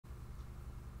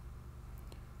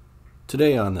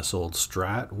Today on this old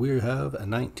Strat, we have a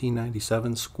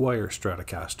 1997 Squier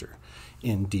Stratocaster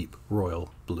in deep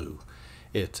royal blue.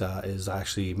 It is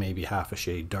actually maybe half a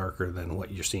shade darker than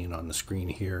what you're seeing on the screen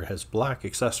here. It has black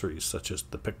accessories such as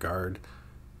the pickguard,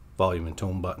 volume and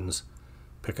tone buttons,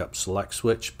 pickup select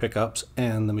switch, pickups,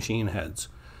 and the machine heads.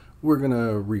 We're going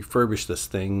to refurbish this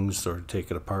thing, sort of take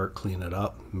it apart, clean it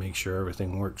up, make sure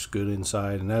everything works good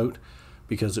inside and out,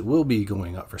 because it will be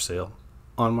going up for sale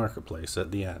on Marketplace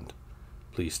at the end.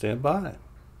 Please stand by.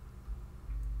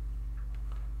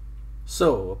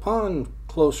 So, upon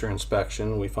closer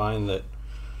inspection, we find that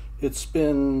it's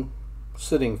been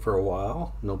sitting for a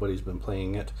while. Nobody's been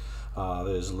playing it.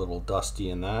 There's a little dusty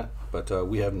in that, but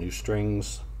we have new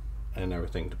strings and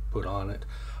everything to put on it.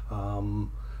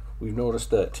 We've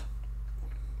noticed that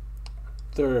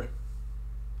there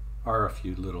are a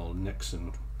few little nicks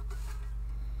and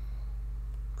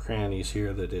crannies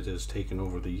here that it has taken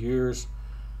over the years.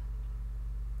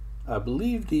 I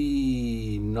believe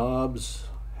the knobs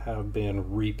have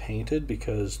been repainted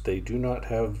because they do not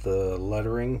have the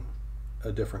lettering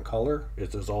a different color.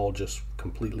 It is all just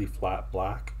completely flat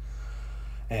black,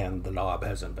 and the knob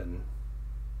hasn't been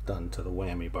done to the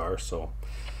whammy bar. So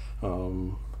a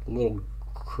little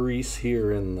crease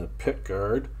here in the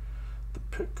pickguard. The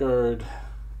pickguard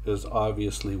is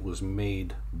obviously was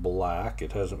made black.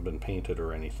 It hasn't been painted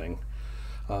or anything,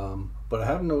 but I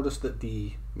have noticed that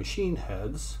the machine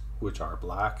heads, which are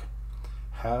black,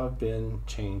 have been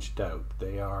changed out.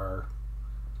 They are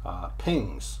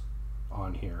pings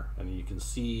on here, and you can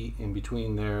see in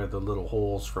between there the little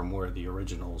holes from where the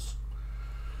originals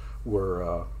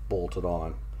were bolted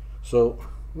on. So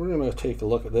we're going to take a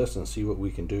look at this and see what we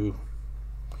can do.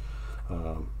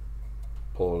 Pull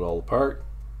it all apart,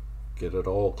 get it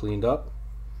all cleaned up,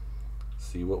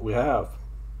 see what we have.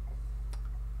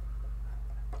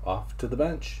 Off to the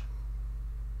bench.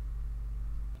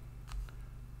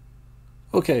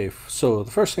 Okay, so the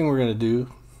first thing we're going to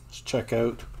do is check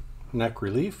out neck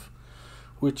relief,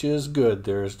 which is good.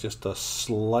 There's just a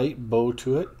slight bow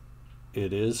to it.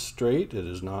 It is straight. It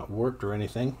is not warped or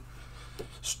anything.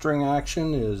 String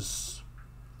action is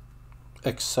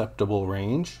acceptable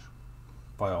range,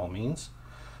 by all means.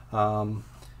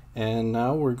 And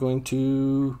now we're going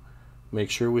to make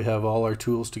sure we have all our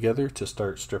tools together to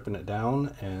start stripping it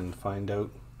down and find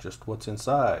out just what's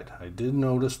inside. I did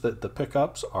notice that the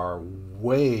pickups are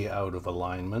way out of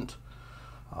alignment,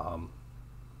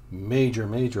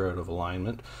 major out of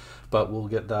alignment, but we'll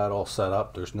get that all set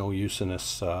up. There's no use in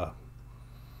us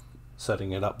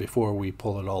setting it up before we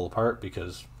pull it all apart,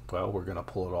 because, well, we're going to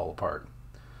pull it all apart.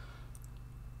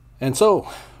 And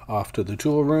so off to the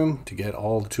tool room to get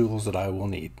all the tools that I will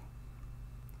need.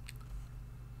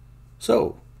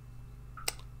 So,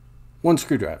 one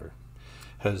screwdriver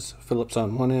has Phillips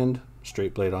on one end,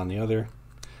 straight blade on the other.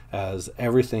 As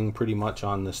everything pretty much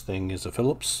on this thing is a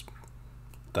Phillips,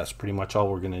 that's pretty much all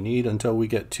we're going to need until we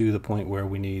get to the point where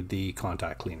we need the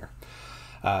contact cleaner.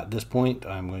 At this point,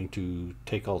 I'm going to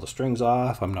take all the strings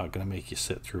off. I'm not going to make you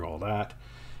sit through all that,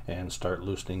 and start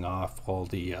loosening off all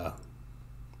the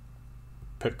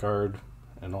pickguard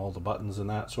and all the buttons and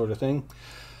that sort of thing.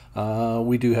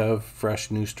 We do have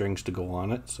fresh new strings to go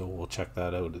on it, so we'll check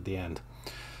that out at the end.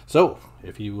 So,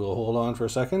 if you will hold on for a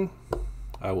second,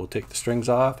 I will take the strings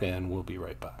off and we'll be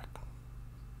right back.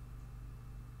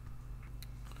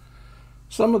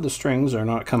 Some of the strings are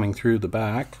not coming through the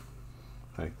back.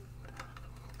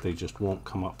 They just won't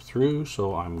come up through,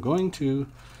 so I'm going to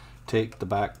take the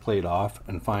back plate off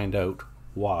and find out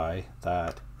why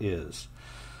that is.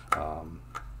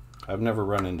 I've never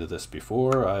run into this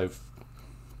before. I've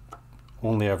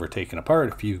only ever taken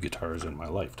apart a few guitars in my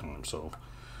lifetime, so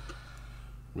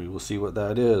we will see what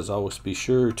that is. Always be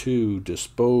sure to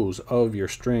dispose of your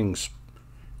strings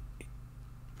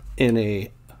in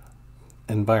a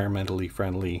environmentally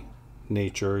friendly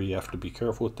nature. You have to be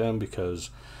careful with them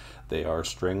because they are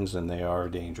strings and they are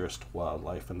dangerous to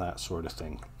wildlife and that sort of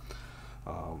thing.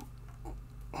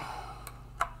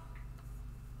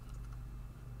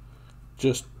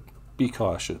 Just be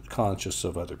conscious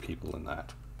of other people in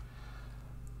that.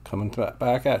 Coming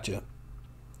back at you.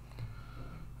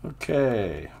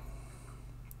 Okay.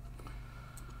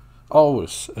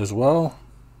 Always, as well,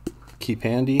 keep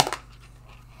handy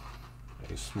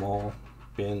a small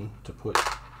bin to put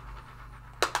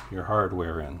your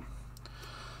hardware in.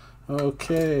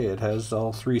 Okay, it has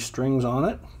all three strings on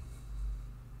it.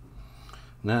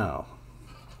 Now,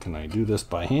 can I do this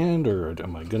by hand, or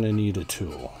am I going to need a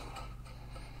tool?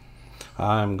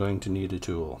 I'm going to need a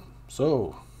tool.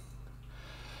 So,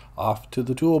 off to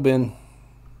the tool bin.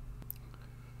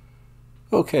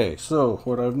 Okay, so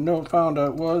what I've found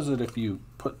out was that if you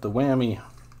put the whammy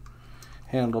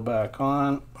handle back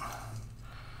on,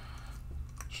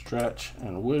 stretch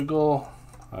and wiggle,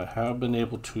 I have been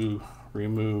able to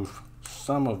remove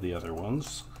some of the other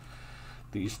ones.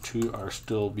 These two are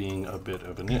still being a bit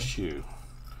of an issue.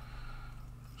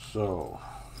 So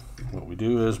what we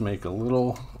do is make a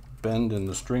little bend in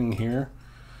the string here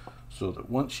so that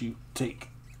once you take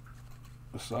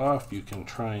this off, you can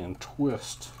try and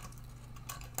twist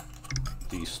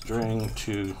the string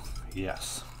to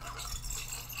yes.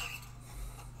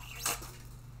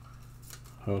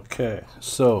 Okay,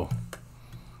 so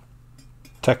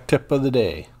tech tip of the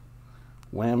day: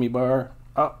 whammy bar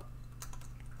up,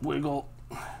 wiggle.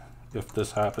 If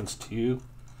this happens to you,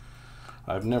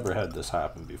 I've never had this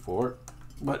happen before,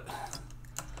 but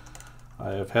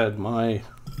I have had my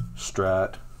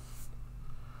Strat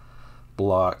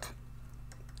blocked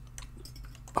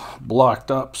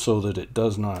up so that it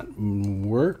does not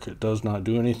work, it does not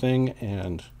do anything,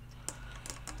 and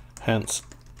hence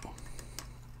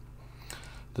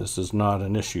this is not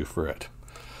an issue for it.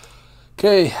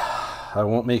 Okay, I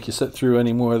won't make you sit through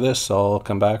any more of this. I'll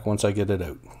come back once I get it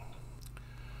out.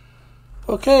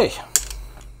 Okay,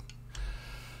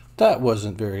 that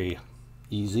wasn't very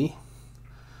easy.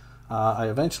 I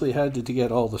eventually had to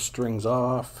get all the strings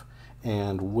off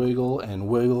and wiggle and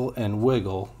wiggle and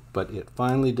wiggle, but it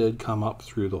finally did come up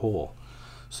through the hole.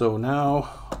 So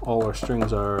now all our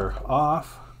strings are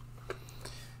off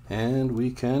and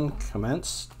we can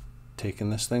commence taking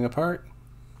this thing apart.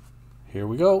 Here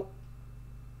we go.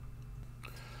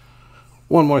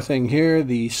 One more thing here,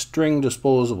 the string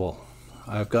disposable.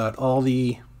 I've got all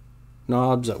the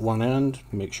knobs at one end.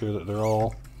 Make sure that they're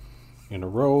all in a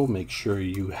row. Make sure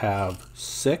you have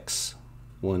 6.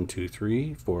 1, 2,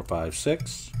 3, 4, 5,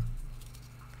 6.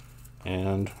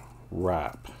 And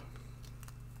wrap.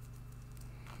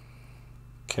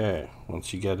 Okay,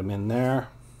 once you get them in there,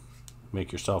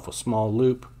 make yourself a small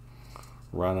loop,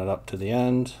 run it up to the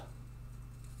end,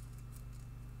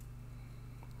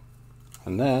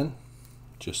 and then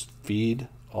just feed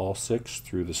all 6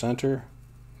 through the center.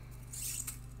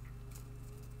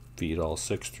 Feed all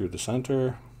 6 through the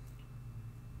center.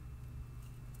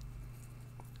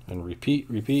 And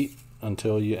repeat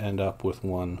until you end up with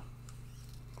one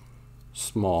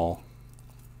small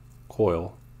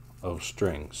coil of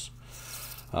strings.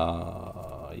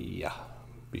 Yeah,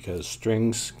 because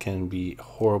strings can be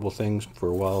horrible things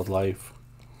for wildlife.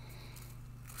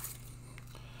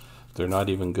 They're not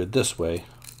even good this way,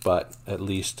 but at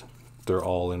least they're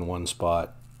all in one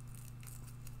spot.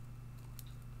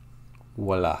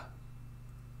 Voila.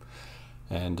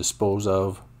 And dispose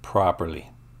of properly.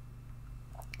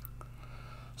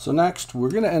 So next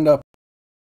we're going to end up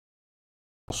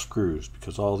with screws,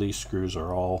 because all these screws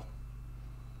are all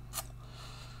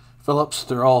Phillips.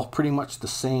 They're all pretty much the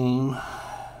same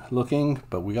looking,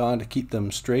 but we got to keep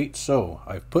them straight. So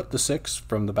I've put the 6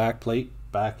 from the back plate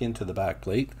back into the back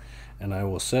plate, and I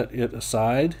will set it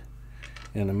aside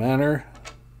in a manner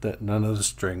that none of the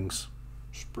strings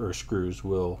or screws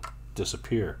will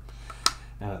disappear.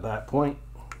 And at that point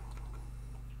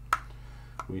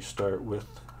we start with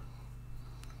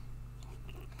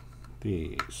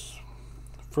these.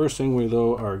 First thing we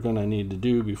though are going to need to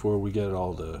do before we get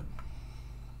all the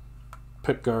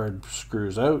pickguard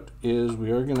screws out is we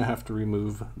are going to have to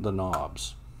remove the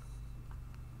knobs,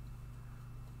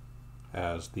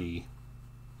 as the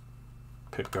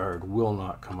pickguard will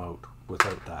not come out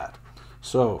without that.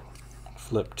 So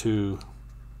flip to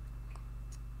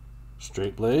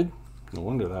straight blade. No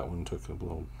wonder that one took a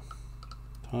little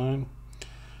time.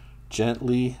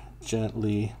 Gently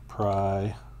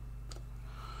pry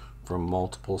from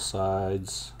multiple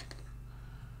sides.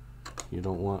 You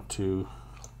don't want to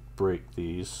break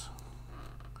these.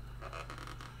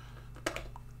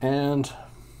 And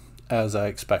as I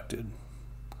expected,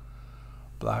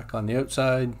 black on the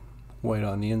outside, white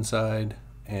on the inside,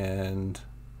 and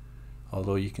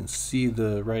although you can see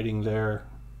the writing there,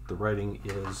 the writing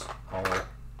is all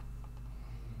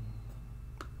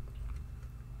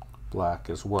black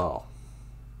as well.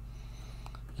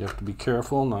 You have to be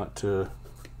careful not to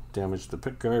damage the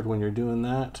pickguard when you're doing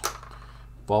that.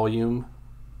 Volume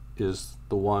is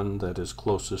the one that is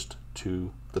closest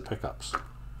to the pickups.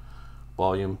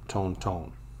 Volume, tone,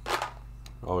 tone.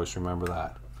 Always remember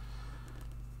that.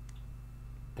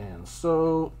 And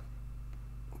so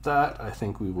that I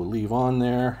think we will leave on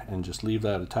there and just leave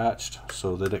that attached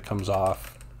so that it comes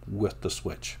off with the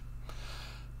switch.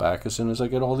 Back as soon as I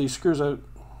get all these screws out.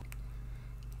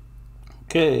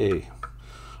 Okay,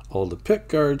 all the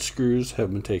pickguard screws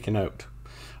have been taken out.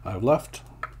 I've left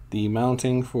the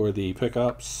mounting for the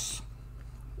pickups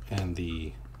and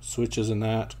the switches and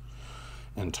that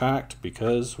intact,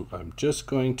 because I'm just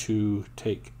going to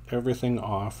take everything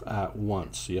off at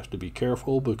once. You have to be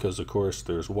careful because of course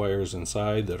there's wires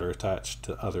inside that are attached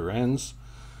to other ends.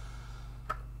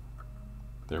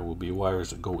 There will be wires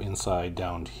that go inside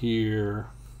down here.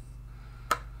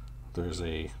 There's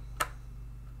a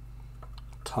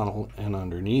tunnel in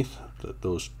underneath that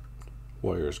those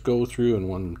wires go through, and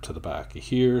one to the back of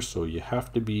here, so you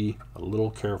have to be a little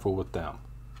careful with them.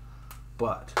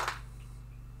 But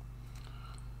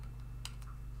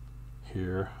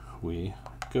here we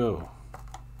go.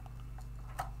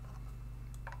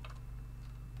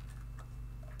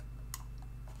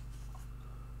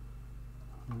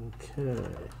 Okay,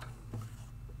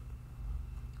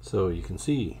 so you can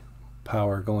see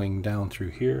power going down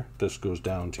through here. This goes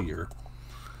down to your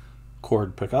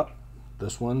cord pickup.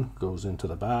 This one goes into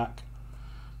the back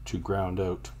to ground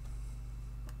out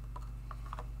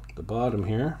the bottom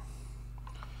here.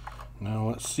 Now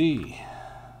let's see.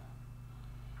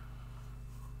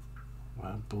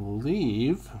 I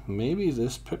believe maybe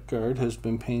this pickguard has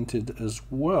been painted as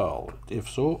well. If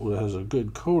so, it has a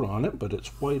good coat on it, but it's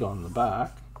white on the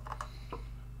back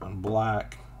and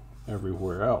black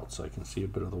everywhere else. I can see a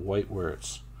bit of the white where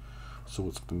it's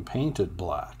been painted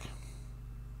black.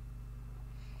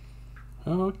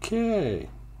 Okay,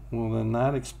 well then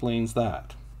that explains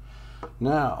that.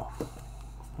 Now,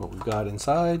 what we've got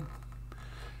inside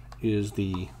is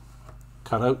the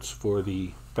cutouts for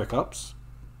the pickups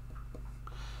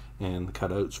and the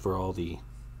cutouts for all the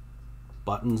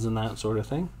buttons and that sort of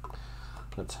thing.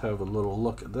 Let's have a little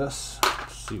look at this,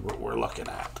 see what we're looking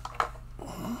at.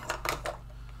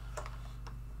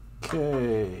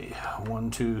 Okay,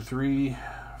 1, 2, 3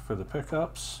 for the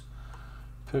pickups.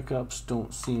 Pickups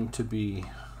don't seem to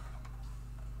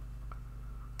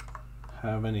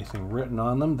have anything written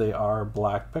on them. They are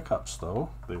black pickups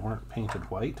though. They weren't painted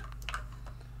white.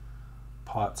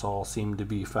 Pots all seem to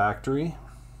be factory.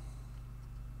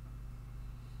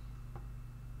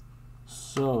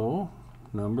 So,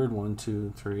 numbered 1,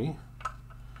 2, 3.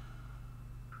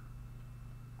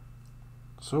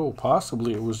 So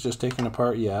possibly it was just taken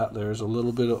apart. Yeah, there's a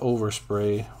little bit of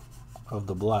overspray of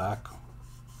the black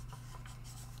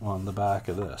on the back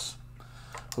of this.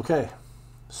 Okay,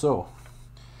 so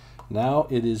now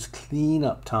it is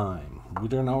cleanup time.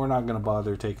 We're not going to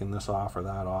bother taking this off or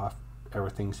that off.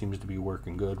 Everything seems to be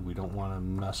working good. We don't want to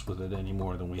mess with it any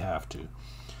more than we have to.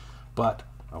 But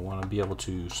I want to be able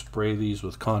to spray these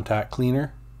with contact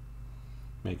cleaner,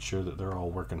 make sure that they're all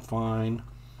working fine,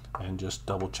 and just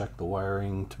double check the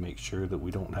wiring to make sure that we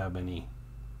don't have any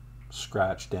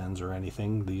scratched ends or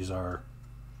anything. These are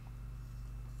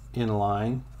in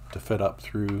line to fit up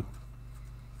through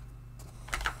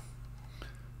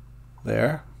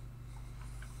there.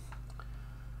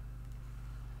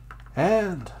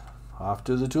 And off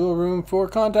to the tool room for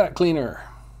contact cleaner.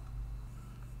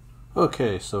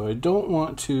 Okay, so I don't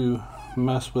want to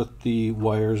mess with the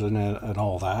wires and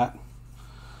all that.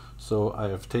 So I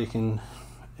have taken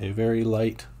a very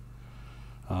light,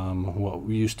 what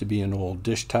used to be an old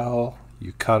dish towel.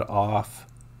 You cut off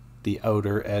the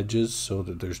outer edges so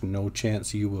that there's no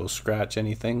chance you will scratch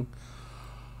anything,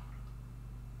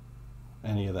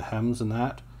 any of the hems and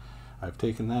that. I've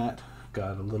taken that,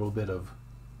 got a little bit of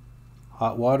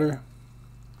hot water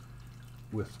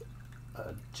with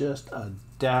just a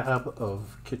dab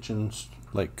of kitchen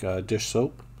dish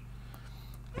soap,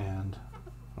 and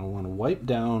I want to wipe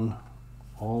down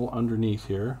all underneath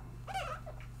here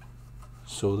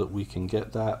so that we can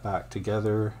get that back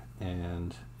together,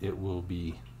 and it will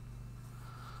be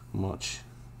much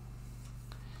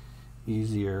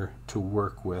easier to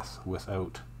work with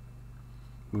without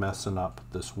messing up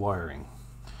this wiring.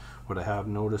 What I have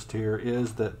noticed here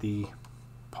is that the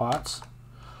pots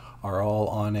are all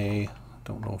on a,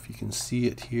 don't know if you can see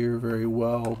it here very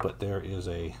well, but there is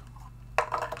a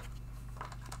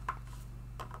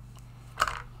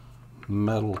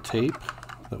metal tape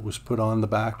that was put on the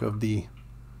back of the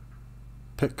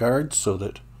pick guard so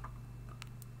that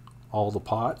all the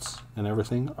pots and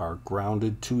everything are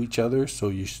grounded to each other, so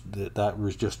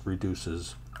that just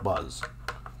reduces buzz.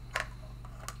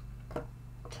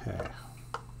 Okay,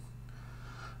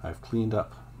 I've cleaned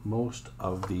up most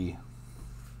of the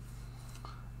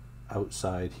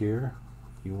outside here.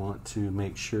 You want to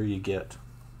make sure you get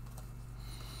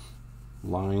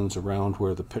lines around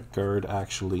where the pick guard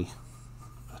actually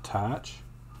attach.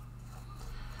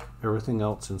 Everything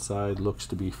else inside looks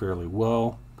to be fairly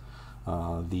well.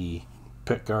 The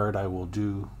pick guard I will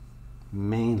do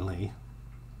mainly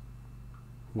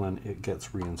when it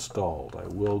gets reinstalled. I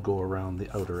will go around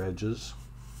the outer edges.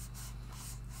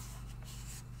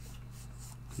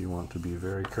 You want to be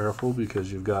very careful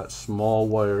because you've got small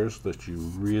wires that you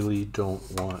really don't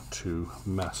want to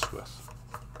mess with.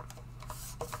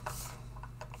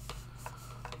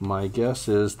 My guess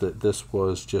is that this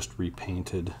was just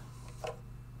repainted,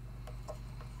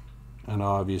 and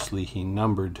obviously he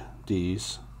numbered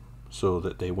these so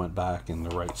that they went back in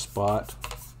the right spot,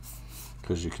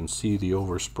 because you can see the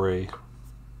overspray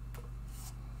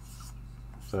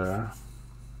there.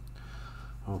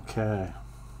 Okay.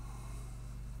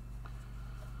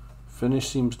 Finish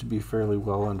seems to be fairly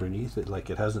well underneath it, like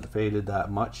it hasn't faded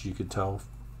that much. You could tell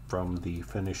from the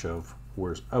finish of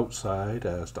where's outside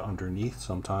as to underneath.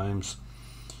 Sometimes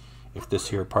if this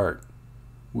here part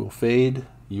will fade,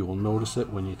 you will notice it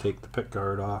when you take the pick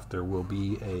guard off. There will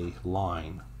be a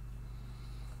line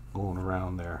going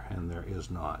around there, and there is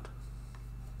not.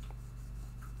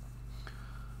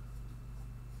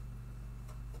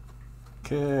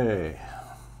 Okay,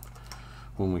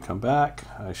 when we come back,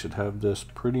 I should have this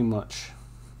pretty much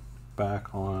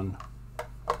back on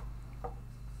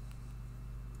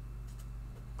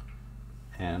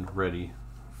and ready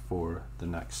for the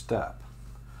next step.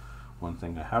 One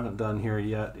thing I haven't done here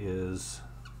yet is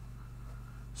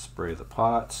spray the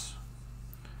pots.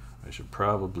 I should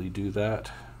probably do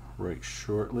that right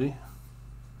shortly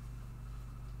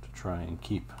to try and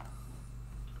keep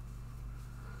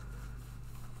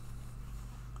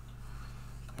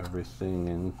everything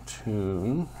in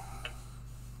tune.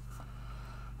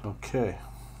 Okay,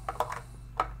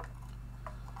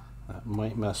 that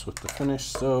might mess with the finish,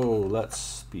 so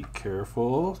let's be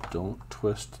careful. Don't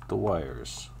twist the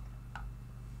wires.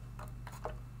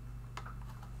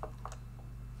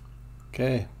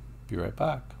 Okay, be right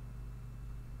back.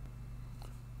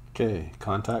 Okay,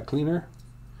 contact cleaner.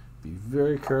 Be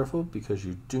very careful because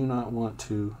you do not want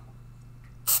to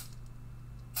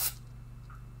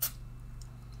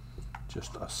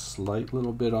just a slight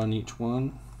little bit on each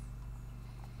one.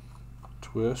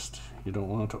 Twist. You don't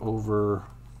want to over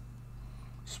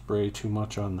spray too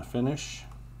much on the finish.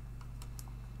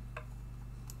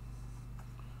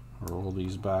 Roll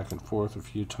these back and forth a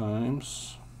few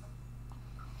times.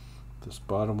 This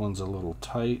bottom one's a little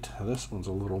tight. This one's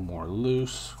a little more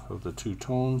loose of the two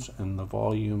tones, and the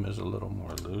volume is a little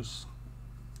more loose.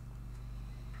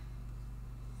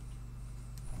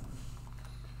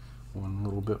 One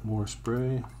little bit more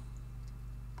spray.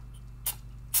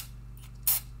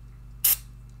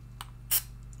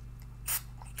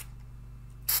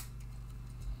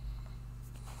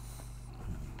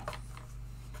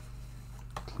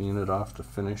 Clean it off the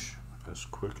finish as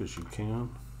quick as you can.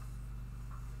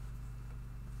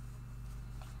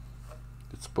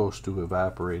 It's supposed to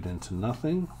evaporate into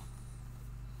nothing,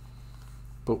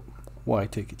 but why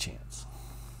take a chance?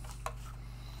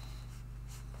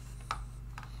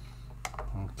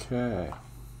 Okay,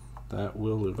 that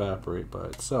will evaporate by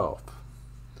itself.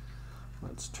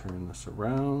 Let's turn this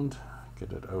around,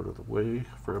 get it out of the way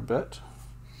for a bit.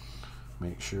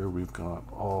 Make sure we've got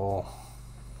all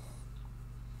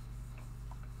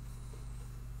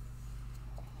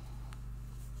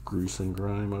grease and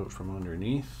grime out from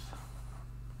underneath.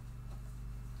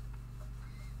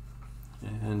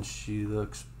 And she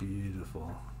looks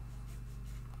beautiful.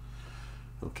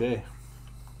 Okay,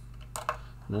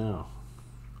 now,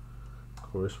 of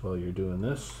course, while you're doing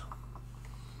this,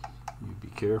 you be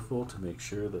careful to make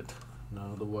sure that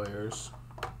none of the wires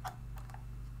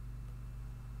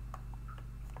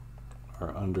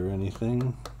are under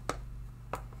anything.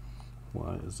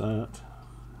 Why is that?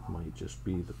 It might just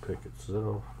be the pick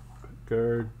itself. Pick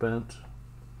guard bent.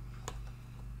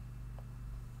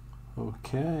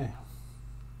 Okay.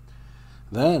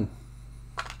 Then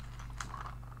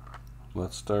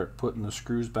let's start putting the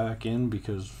screws back in,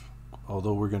 because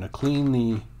although we're going to clean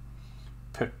the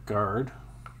pick guard,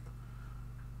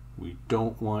 we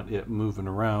don't want it moving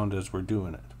around as we're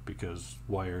doing it, because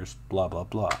wires blah blah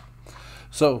blah.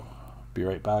 So be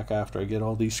right back after I get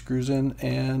all these screws in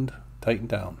and tighten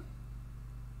down.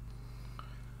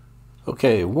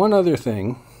 Okay, one other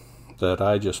thing that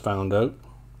I just found out: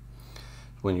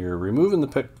 when you're removing the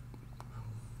pick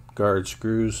guard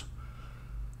screws,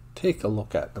 take a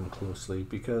look at them closely,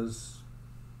 because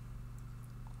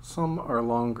some are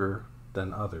longer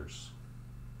than others.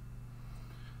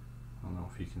 I don't know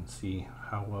if you can see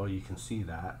how well you can see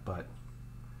that, but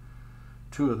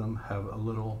two of them have a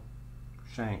little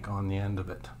shank on the end of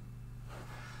it.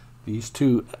 These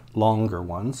two longer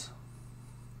ones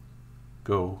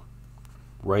go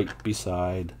right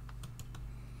beside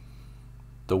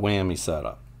the whammy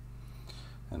setup.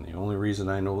 And the only reason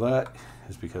I know that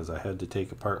is because I had to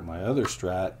take apart my other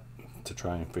Strat to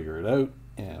try and figure it out,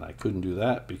 and I couldn't do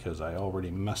that because I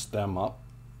already messed them up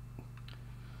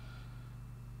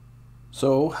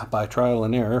So by trial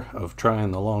and error of trying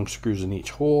the long screws in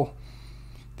each hole,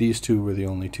 these two were the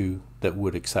only two that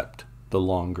would accept the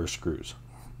longer screws.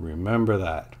 Remember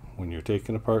that when you're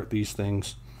taking apart these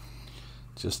things,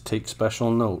 just take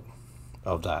special note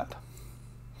of that.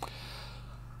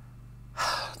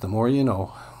 The more you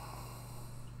know.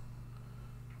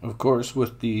 Of course,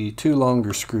 with the two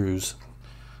longer screws,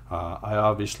 I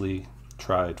obviously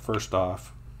tried first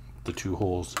off the two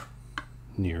holes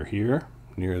near here,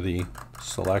 near the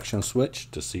selection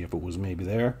switch, to see if it was maybe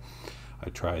there. I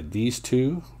tried these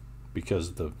two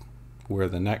because where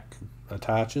the neck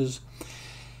attaches,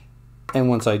 and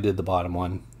once I did the bottom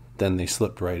one, then they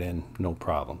slipped right in, no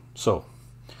problem. So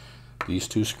these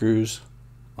two screws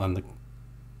on the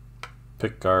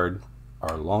pick guard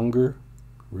are longer.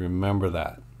 Remember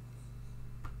that.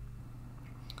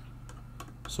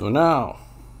 So now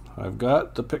I've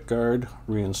got the pick guard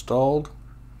reinstalled.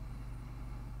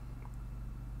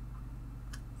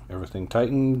 Everything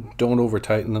tightened. Don't over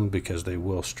tighten them because they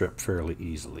will strip fairly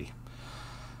easily.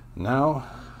 Now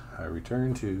I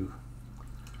return to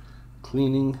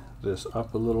cleaning this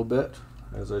up a little bit.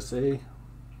 As I say,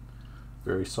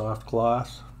 very soft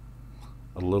cloth,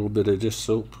 a little bit of dish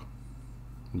soap,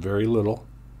 very little,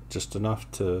 just enough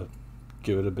to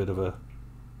give it a bit of a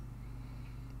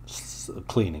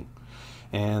cleaning.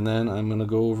 And then I'm going to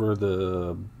go over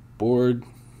the board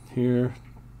here,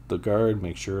 the guard,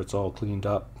 make sure it's all cleaned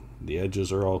up, the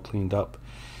edges are all cleaned up,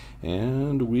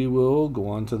 and we will go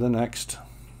on to the next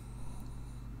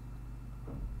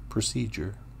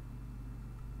procedure.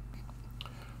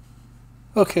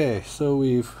 Okay, so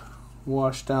we've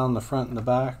washed down the front and the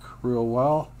back real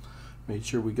well, made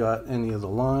sure we got any of the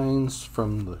lines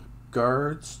from the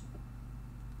guards.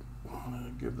 I'm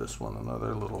going to give this one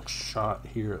another little shot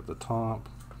here at the top,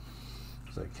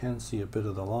 because I can see a bit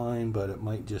of the line, but it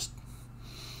might just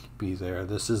be there.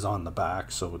 This is on the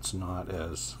back, so it's not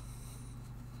as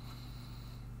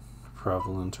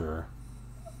prevalent or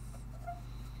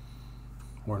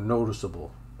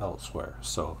noticeable elsewhere.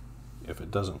 So if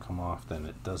it doesn't come off, then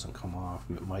it doesn't come off.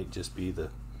 It might just be the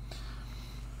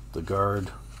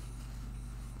guard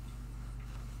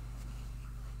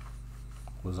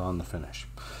was on the finish.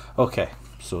 Okay,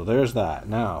 so there's that.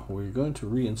 Now we're going to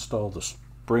reinstall the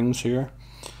springs here.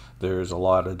 There's a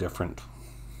lot of different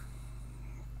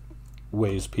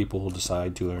ways people will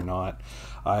decide to or not.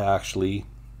 I actually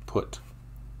put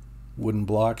wooden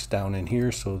blocks down in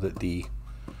here so that the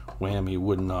whammy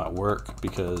would not work,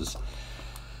 because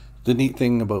the neat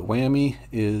thing about whammy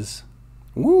is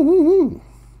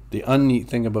the unneat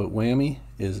thing about whammy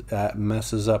is that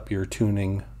messes up your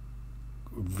tuning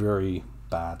very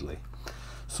badly.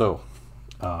 So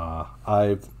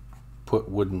I've put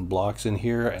wooden blocks in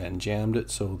here and jammed it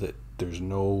so that there's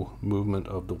no movement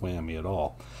of the whammy at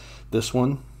all. This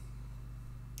one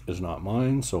is not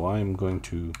mine, so I'm going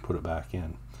to put it back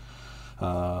in.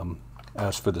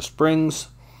 As for the springs,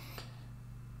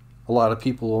 a lot of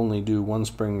people only do one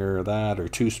spring or that, or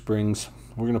two springs.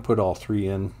 We're going to put all three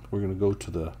in. We're going to go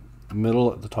to the middle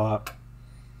at the top,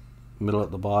 middle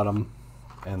at the bottom,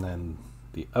 and then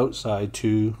the outside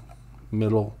two,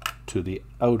 middle to the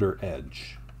outer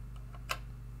edge.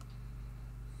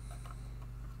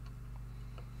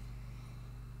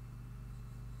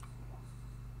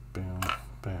 Bam,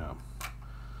 bam.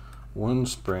 One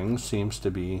spring seems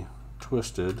to be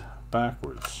twisted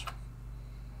backwards.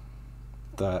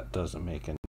 That doesn't make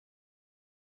any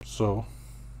sense. So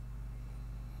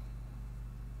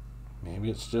maybe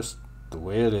it's just the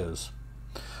way it is.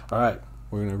 Alright,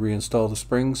 we're going to reinstall the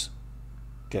springs,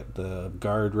 get the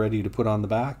guard ready to put on the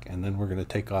back, and then we're going to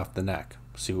take off the neck,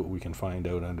 see what we can find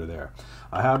out under there.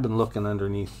 I have been looking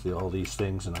underneath all these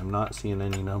things, and I'm not seeing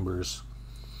any numbers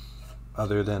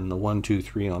other than the 1, 2,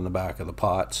 3 on the back of the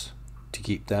pots to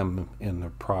keep them in the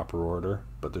proper order.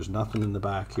 But there's nothing in the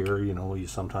back here. You know, you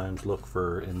sometimes look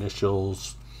for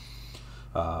initials,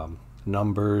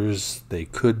 numbers. They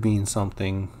could mean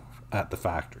something at the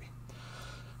factory.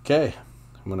 Okay,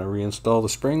 I'm going to reinstall the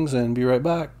springs and be right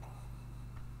back.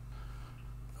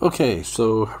 Okay,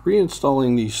 so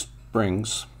reinstalling these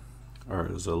springs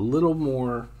is a little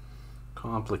more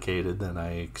complicated than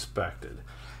I expected,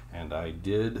 and I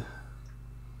did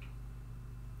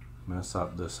mess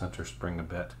up the center spring a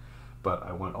bit, but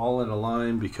I went all in a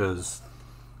line because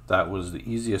that was the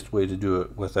easiest way to do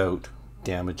it without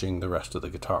damaging the rest of the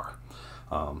guitar.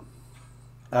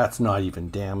 That's not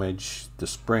even damage. The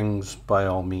springs, by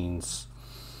all means,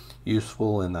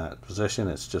 useful in that position.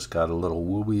 It's just got a little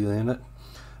wooby in it.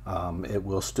 It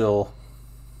will still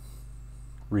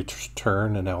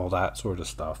return and all that sort of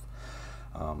stuff.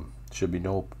 Should be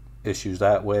no issues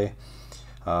that way.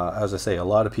 As I say, a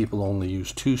lot of people only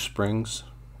use 2 springs.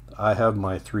 I have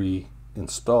my 3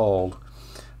 installed,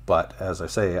 but as I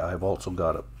say, I've also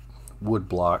got it wood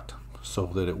blocked so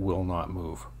that it will not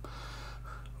move.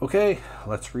 Okay,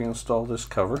 let's reinstall this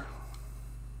cover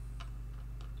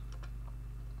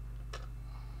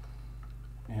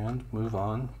and move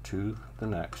on to the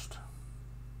next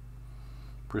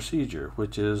procedure,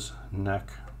 which is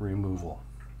neck removal.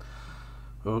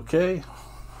 Okay,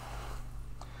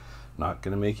 not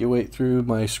going to make you wait through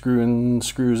my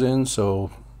screws in,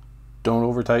 so don't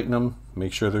over tighten them,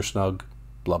 make sure they're snug,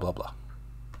 blah blah blah.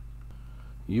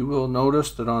 You will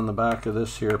notice that on the back of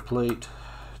this here plate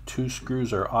 2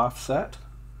 screws are offset.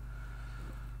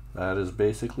 That is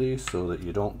basically so that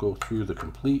you don't go through the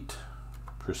complete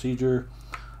procedure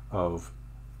of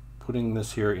putting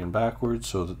this here in backwards,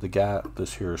 so that the gap,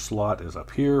 this here slot, is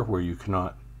up here where you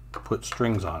cannot put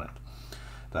strings on it.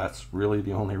 That's really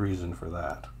the only reason for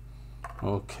that.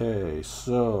 Okay,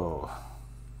 so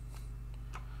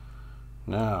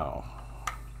now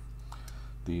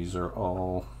these are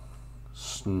all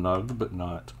snug but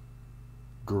not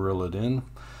gorillaed in.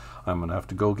 I'm gonna have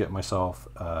to go get myself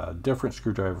a different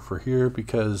screwdriver for here,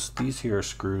 because these here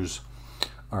screws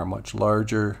are much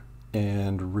larger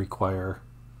and require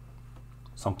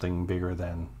something bigger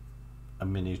than a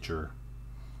miniature,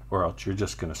 or else you're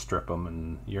just going to strip them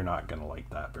and you're not going to like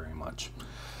that very much.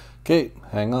 Okay,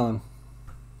 hang on.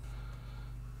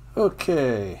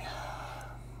 Okay,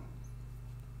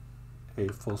 a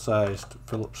full-sized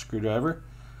Phillips screwdriver.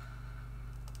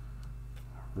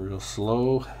 Real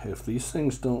slow. If these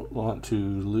things don't want to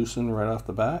loosen right off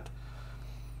the bat,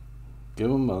 give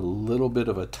them a little bit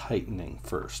of a tightening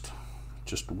first.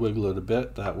 Just wiggle it a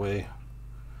bit, that way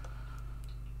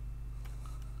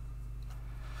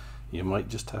you might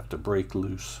just have to break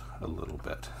loose a little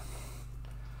bit.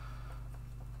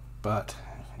 But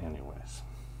anyways,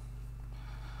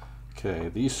 okay,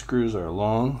 these screws are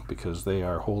long because they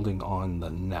are holding on the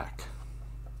neck.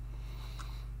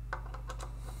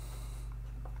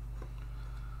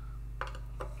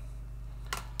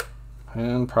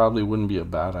 And probably wouldn't be a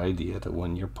bad idea to,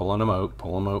 when you're pulling them out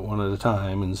one at a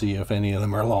time and see if any of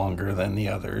them are longer than the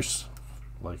others,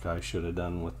 like I should have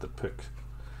done with the pick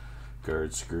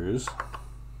guard screws.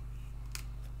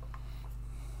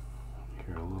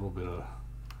 Hear a little bit of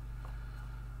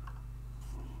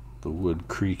the wood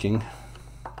creaking,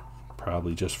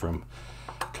 probably just from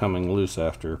coming loose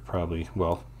after probably,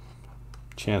 well,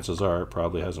 chances are it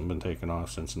probably hasn't been taken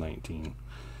off since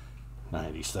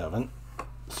 1997.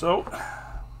 So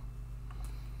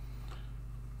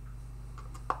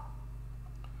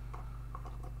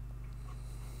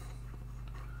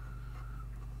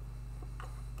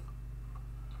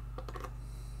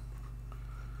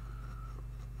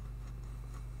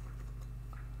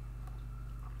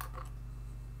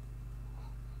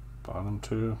bottom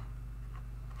 2,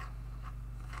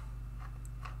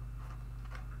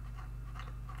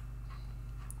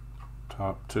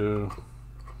 top 2,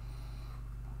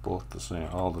 both the same,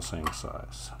 all the same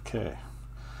size. Okay,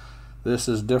 this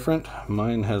is different.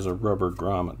 Mine has a rubber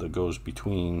grommet that goes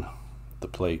between the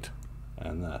plate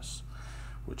and this,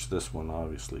 which this one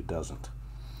obviously doesn't.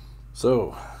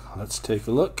 So let's take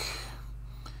a look.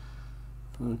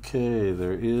 Okay,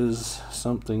 there is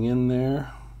something in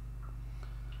there.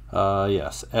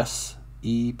 Yes,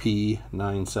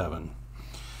 SEP97. It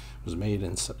was made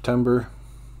in September.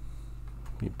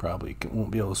 You probably won't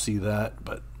be able to see that,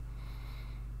 but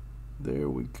there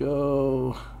we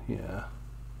go. Yeah,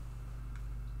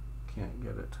 can't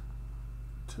get it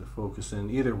to focus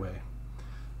in either way.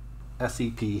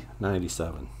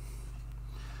 SEP97.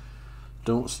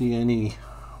 Don't see any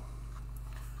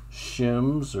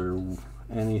shims or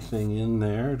anything in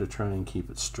there to try and keep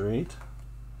it straight.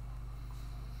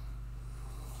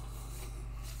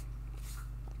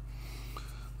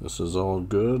 This is all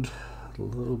good. A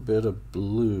little bit of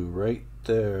blue right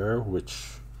there,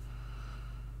 which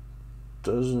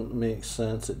doesn't make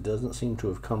sense. It doesn't seem to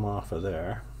have come off of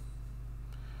there.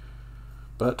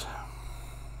 But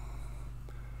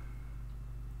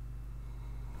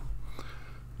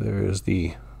there is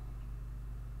the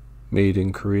made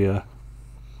in Korea,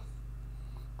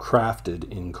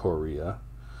 crafted in Korea,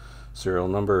 serial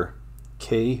number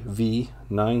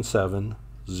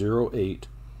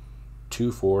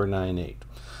KV97082498.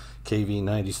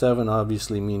 KV97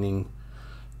 obviously meaning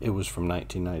it was from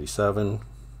 1997.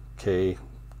 K,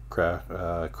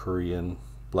 Korean,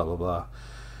 blah blah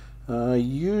blah.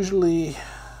 Usually,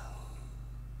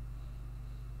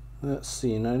 let's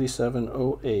see,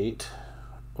 9708.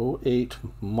 08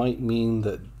 might mean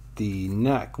that the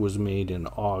neck was made in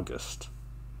August.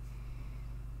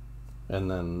 and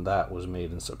then that was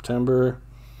made in September,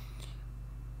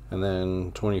 and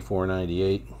then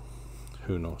 $24.98.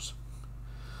 Who knows?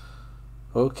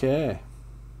 Okay,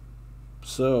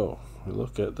 so we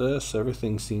look at this,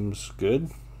 everything seems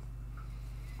good.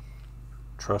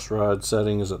 Truss rod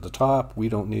setting is at the top. We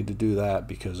don't need to do that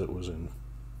because it was in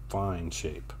fine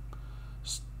shape.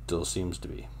 Still seems to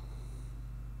be.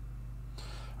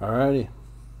 Alrighty.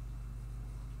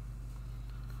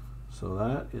 So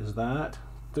that is that.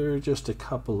 There are just a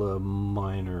couple of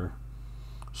minor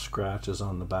scratches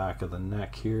on the back of the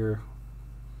neck here.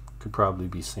 Could probably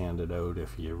be sanded out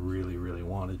if you really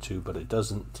wanted to, but it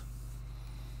doesn't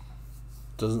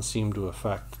seem to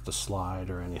affect the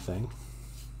slide or anything.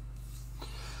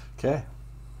 Okay.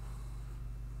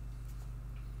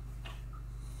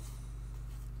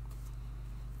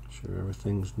 Sure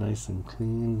everything's nice and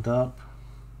cleaned up.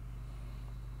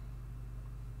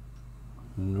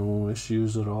 No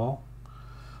issues at all.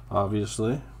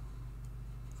 Obviously,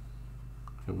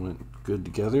 it went good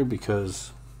together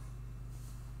because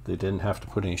they didn't have to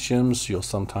put any shims. You'll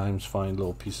sometimes find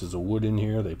little pieces of wood in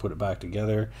here. They put it back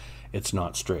together. It's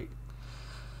not straight.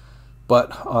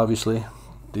 But obviously,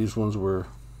 these ones were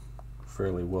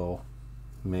fairly well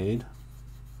made.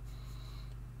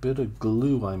 Bit of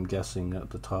glue, I'm guessing, at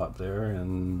the top there,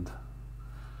 and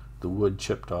the wood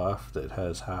chipped off that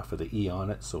has half of the E on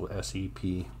it, so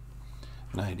SEP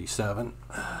 97.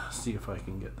 See if I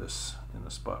can get this in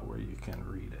a spot where you can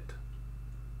read it.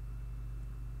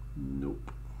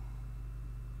 Nope.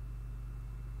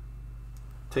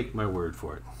 Take my word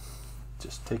for it.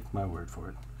 Just take my word for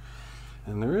it.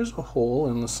 And there is a hole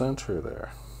in the center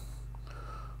there.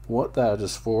 What that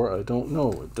is for, I don't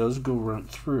know. It does go right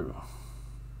through.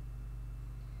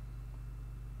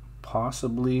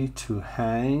 Possibly to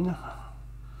hang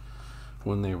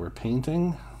when they were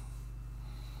painting.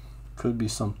 Could be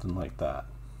something like that.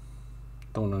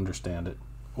 Don't understand it.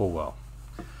 Oh well.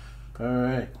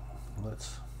 Alright,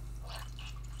 let's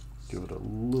give it a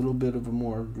little bit of a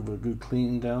good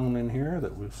clean down in here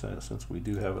that we've said, since we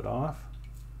do have it off.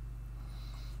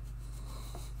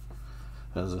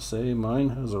 As I say,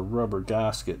 mine has a rubber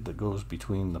gasket that goes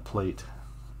between the plate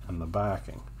and the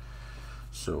backing.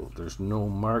 So there's no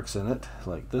marks in it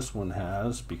like this one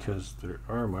has, because there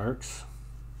are marks.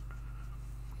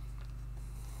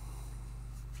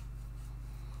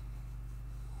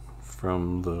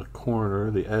 From the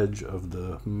corner, the edge of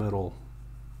the metal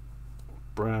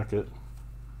bracket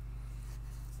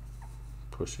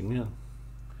pushing in.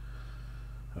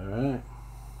 All right.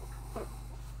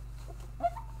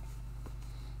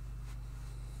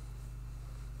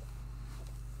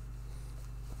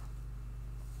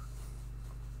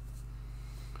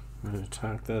 I'm going to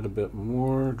attack that a bit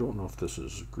more. Don't know if this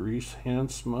is grease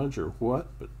hand smudge or what,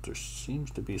 but there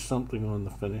seems to be something on the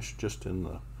finish just in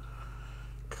the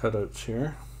cutouts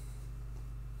here.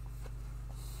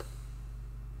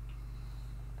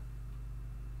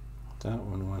 That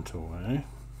one went away.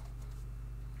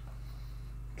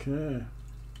 Okay.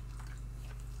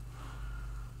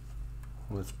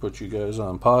 Let's put you guys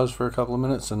on pause for a couple of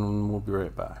minutes and we'll be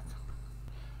right back.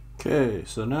 Okay,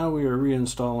 so now we are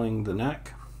reinstalling the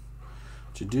neck.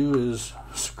 What you do is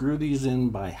screw these in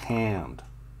by hand,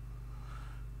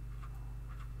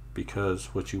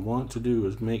 because what you want to do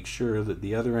is make sure that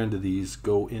the other end of these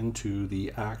go into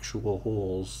the actual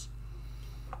holes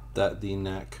that the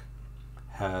neck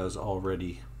has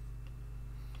already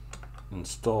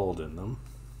installed in them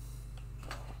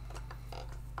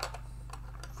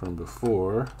from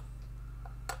before.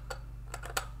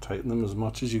 Tighten them as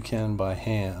much as you can by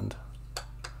hand.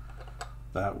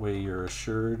 That way you're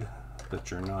assured that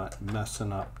you're not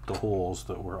messing up the holes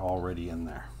that were already in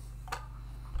there.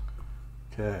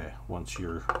 Okay, once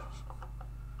you're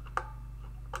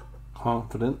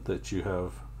confident that you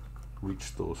have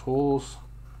reached those holes,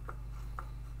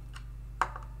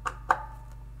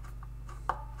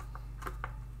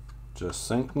 just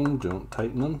sink them, don't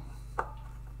tighten them.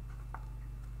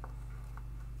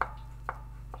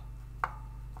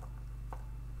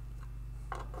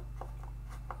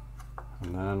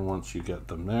 And then once you get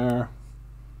them there,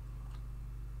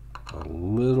 a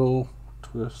little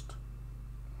twist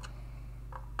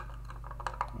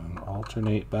and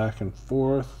alternate back and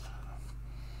forth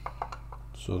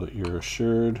so that you're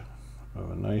assured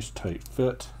of a nice tight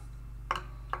fit.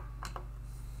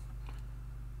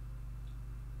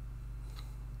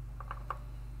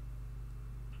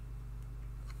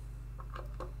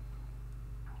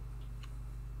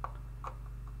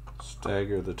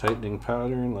 Stagger the tightening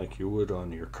pattern like you would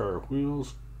on your car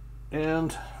wheels,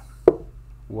 and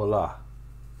voila,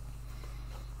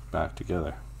 back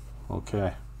together.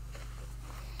 Okay.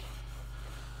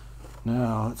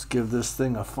 Now let's give this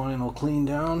thing a final clean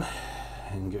down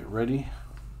and get ready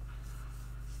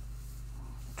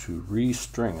to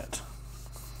restring it.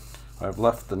 I've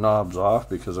left the knobs off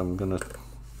because I'm going to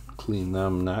clean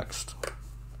them next,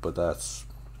 but that's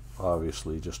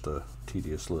obviously just a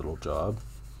tedious little job.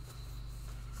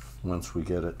 Once we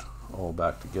get it all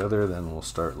back together, then we'll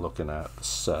start looking at the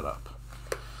setup.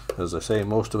 As I say,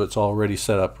 most of it's already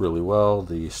set up really well.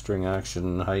 The string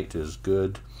action height is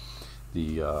good.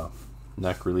 The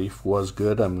neck relief was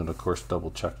good. I'm going to, of course,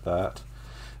 double check that.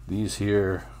 These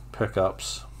here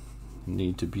pickups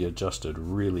need to be adjusted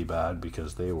really bad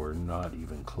because they were not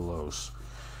even close.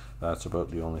 That's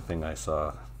about the only thing I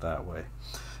saw that way.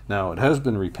 Now it has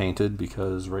been repainted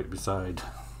because right beside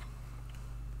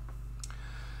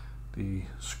the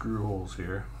screw holes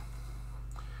here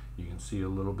you can see a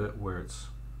little bit where it's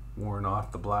worn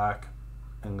off the black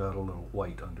and got a little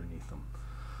white underneath them.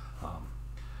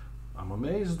 I'm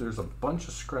amazed there's a bunch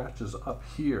of scratches up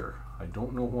here. I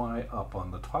don't know why up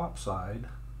on the top side,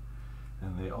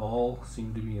 and they all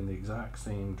seem to be in the exact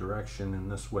same direction in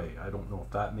this way. I don't know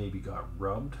if that maybe got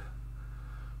rubbed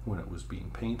when it was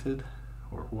being painted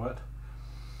or what,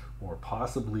 or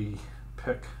possibly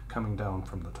pick coming down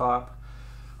from the top.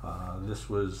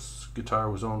 This guitar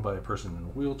was owned by a person in a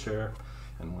wheelchair,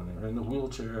 and when they're in the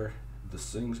wheelchair,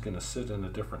 this thing's going to sit in a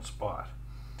different spot,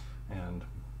 and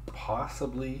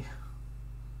possibly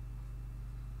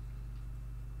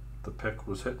the pick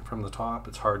was hit from the top.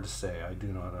 It's hard to say. I do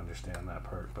not understand that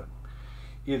part, but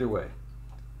either way,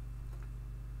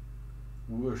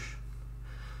 whoosh.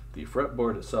 The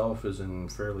fretboard itself is in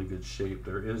fairly good shape.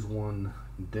 There is one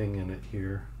ding in it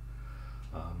here.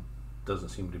 Doesn't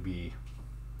seem to be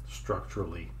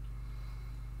structurally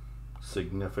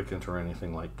significant or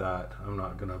anything like that. I'm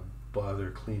not going to bother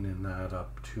cleaning that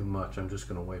up too much. I'm just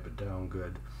going to wipe it down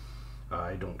good.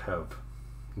 I don't have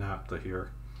naphtha here,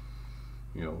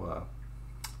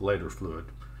 lighter fluid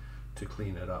to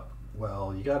clean it up.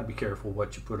 Well, you got to be careful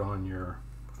what you put on your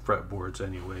fretboards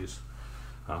anyways.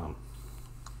 A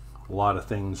lot of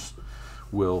things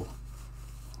will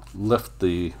lift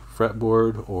the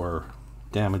fretboard or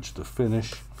damage the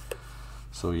finish,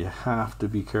 so you have to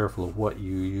be careful of what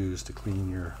you use to clean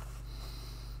your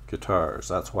guitars.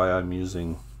 That's why I'm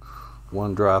using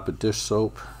 1 drop of dish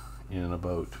soap in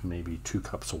about maybe 2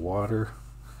 cups of water.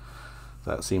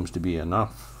 That seems to be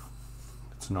enough.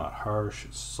 It's not harsh,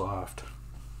 it's soft.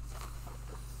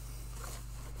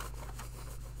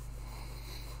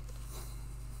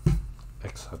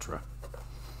 Etc.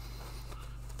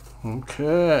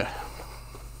 Okay.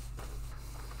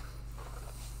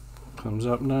 Comes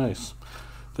up nice.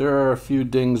 There are a few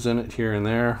dings in it here and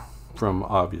there from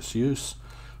obvious use.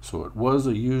 So it was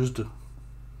a used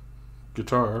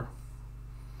guitar.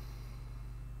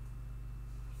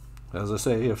 As I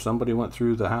say, if somebody went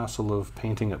through the hassle of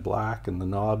painting it black and the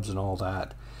knobs and all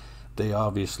that, they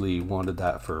obviously wanted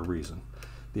that for a reason.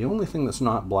 The only thing that's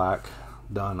not black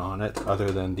done on it,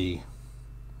 other than the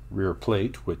rear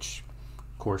plate, which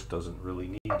of course doesn't really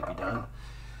need to be done,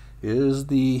 is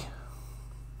the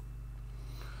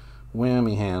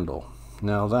whammy handle.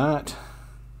 Now that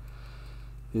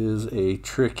is a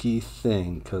tricky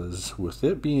thing, because with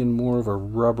it being more of a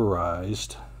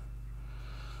rubberized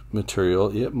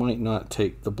material, it might not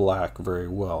take the black very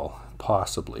well.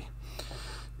 Possibly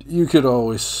you could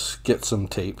always get some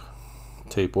tape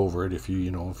over it if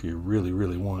you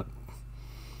really want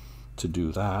to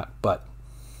do that, but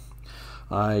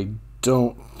I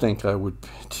don't think I would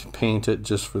paint it,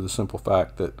 just for the simple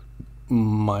fact that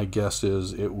my guess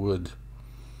is it would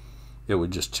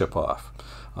just chip off.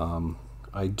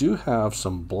 I do have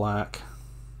some black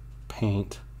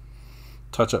paint,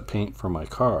 touch-up paint for my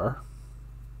car.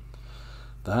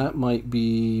 That might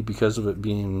be because of it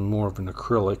being more of an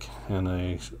acrylic and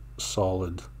a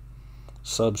solid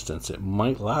substance. It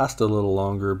might last a little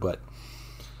longer, but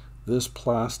this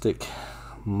plastic,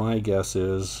 my guess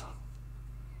is,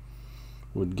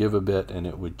 would give a bit and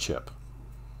it would chip.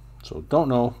 So don't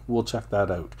know, we'll check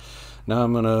that out. Now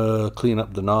I'm going to clean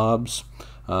up the knobs.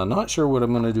 Not sure what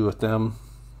I'm going to do with them,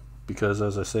 because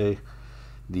as I say,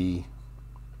 the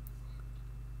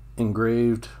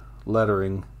engraved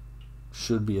lettering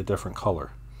should be a different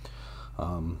color.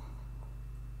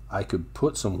 I could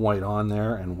put some white on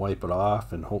there and wipe it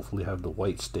off and hopefully have the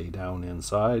white stay down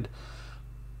inside,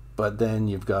 but then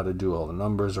you've got to do all the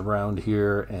numbers around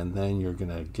here, and then you're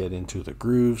going to get into the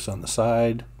grooves on the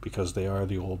side, because they are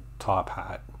the old top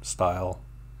hat style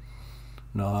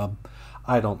knob.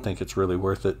 I don't think it's really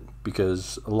worth it,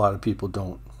 because a lot of people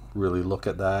don't really look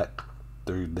at that.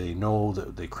 They know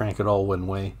that they crank it all one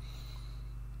way.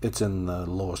 It's in the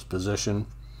lowest position,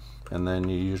 and then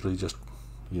you usually just,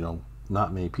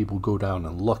 not many people go down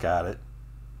and look at it.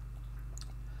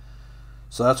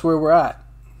 So that's where we're at.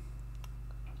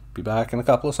 Be back in a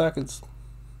couple of seconds.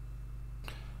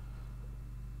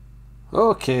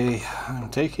 Okay, I'm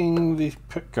taking the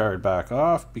pick guard back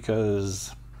off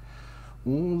because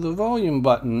the volume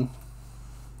button,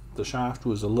 the shaft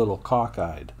was a little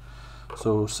cockeyed.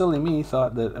 So silly me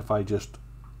thought that if I just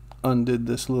undid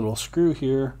this little screw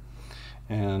here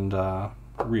and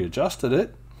readjusted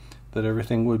it, that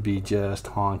everything would be just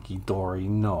honky-dory.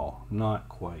 No, not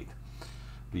quite.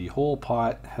 The whole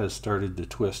pot has started to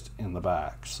twist in the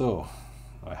back, so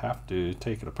I have to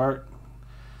take it apart,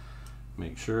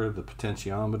 make sure the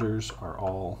potentiometers are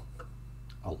all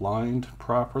aligned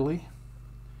properly.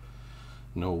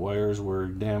 No wires were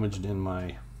damaged in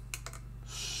my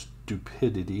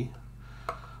stupidity.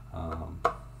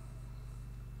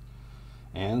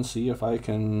 And see if I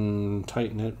can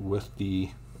tighten it with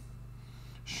the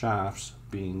shafts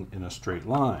being in a straight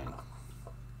line.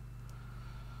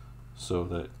 So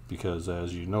that, because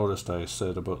as you noticed I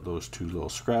said about those two little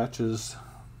scratches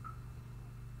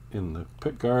in the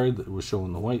pick guard that was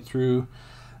showing the white through,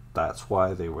 that's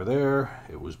why they were there.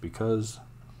 It was because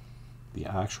the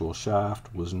actual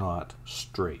shaft was not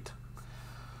straight.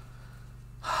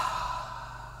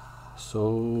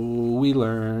 So we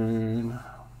learn.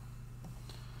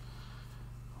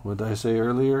 What did I say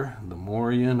earlier? The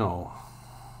more you know.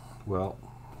 Well,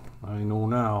 I know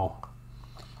now.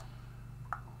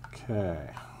 Okay,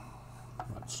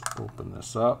 let's open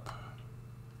this up.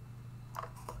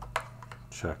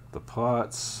 Check the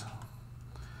pots.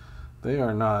 They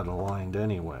are not aligned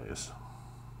anyways.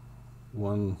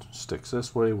 One sticks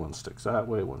this way, one sticks that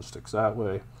way, one sticks that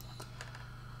way.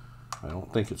 I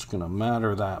don't think it's going to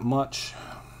matter that much,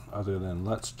 other than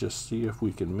let's just see if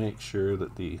we can make sure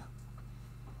that the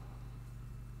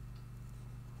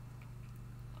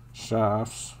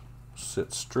shafts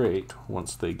sit straight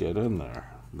once they get in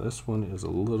there. This one is a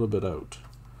little bit out.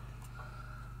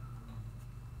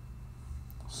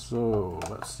 So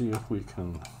let's see if we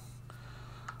can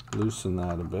loosen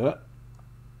that a bit.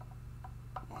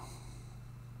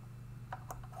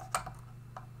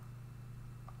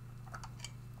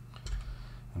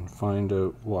 And find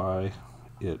out why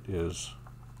it is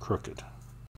crooked.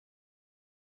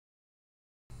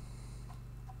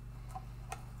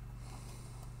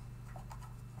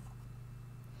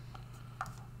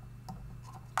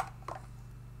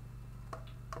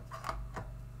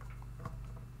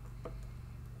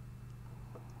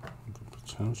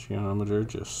 Potentiometer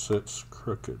just sits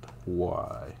crooked.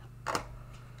 Why? I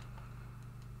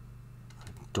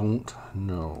don't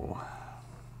know.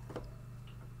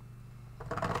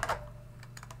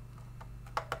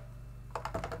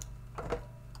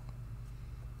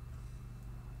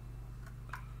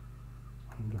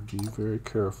 Be very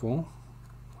careful.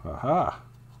 Aha!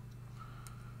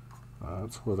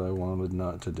 That's what I wanted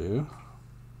not to do.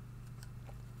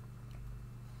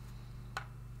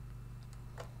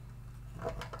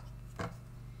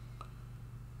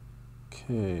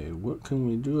 Okay, what can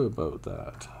we do about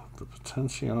that? The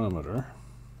potentiometer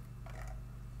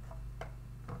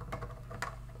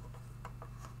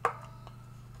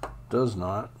does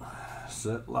not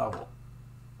set level.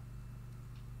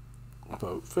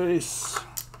 About face.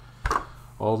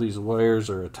 All these wires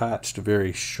are attached to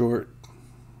very short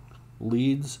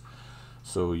leads,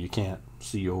 so you can't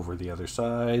see over the other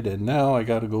side. And now I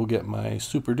gotta go get my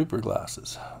super duper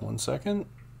glasses. 1 second.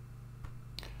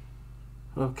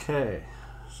 Okay,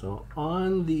 so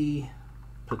on the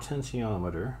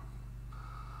potentiometer,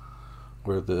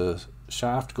 where the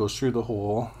shaft goes through the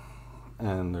hole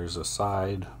and there's a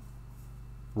side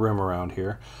rim around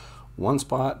here, one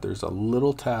spot there's a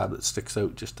little tab that sticks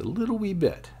out just a little wee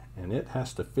bit, and it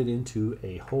has to fit into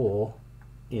a hole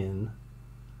in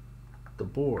the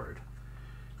board.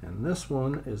 And this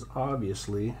one is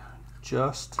obviously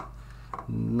just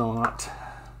not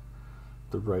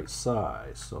the right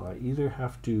size. So I either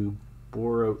have to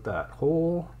bore out that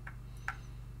hole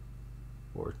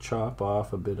or chop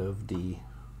off a bit of the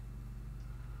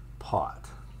pot.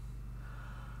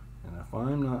 And if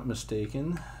I'm not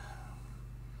mistaken,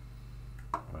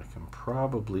 I can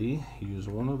probably use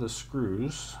one of the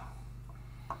screws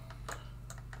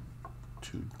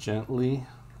to gently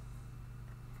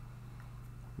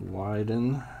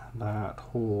widen that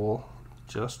hole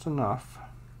just enough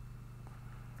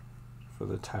for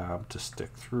the tab to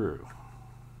stick through.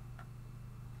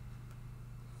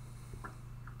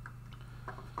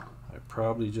 I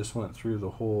probably just went through the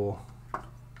whole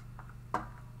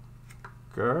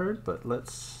guard, but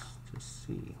let's just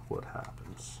see what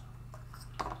happens.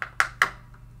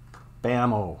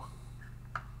 Bammo!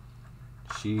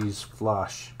 she's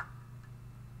flush.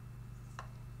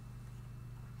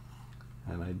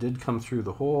 And I did come through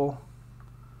the hole,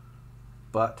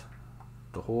 but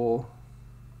the hole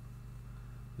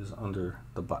is under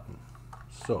the button.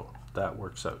 So that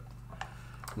works out.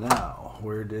 Now,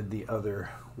 where did the other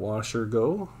washer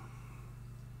go?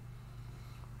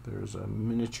 There's a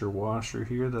miniature washer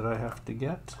here that I have to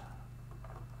get.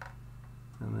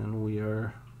 And then we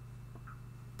are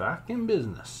back in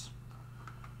business.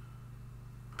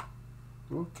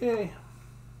 Okay.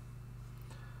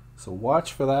 So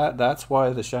watch for that. That's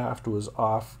why the shaft was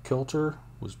off kilter,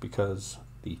 was because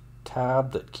the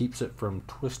tab that keeps it from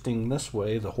twisting this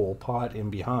way, the whole pot in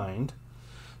behind.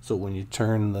 So when you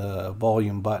turn the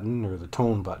volume button, or the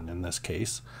tone button in this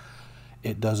case,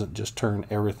 it doesn't just turn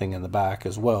everything in the back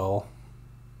as well.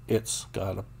 It's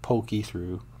got a pokey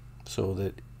through so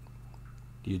that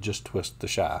you just twist the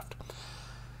shaft.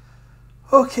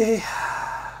 Okay,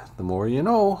 the more you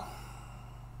know.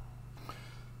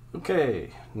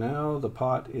 Okay, now the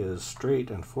pot is straight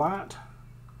and flat.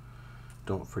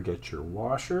 Don't forget your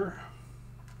washer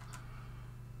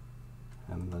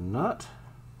and the nut.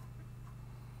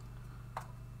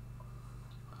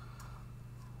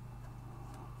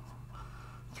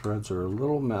 Threads are a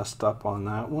little messed up on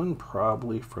that one,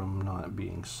 probably from not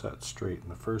being set straight in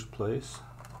the first place.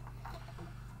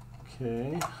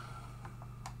 Okay.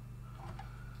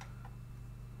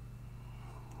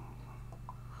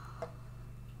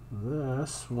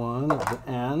 This one at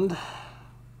the end,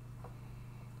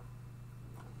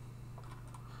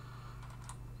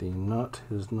 the nut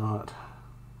is not,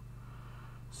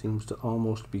 seems to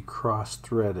almost be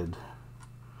cross-threaded,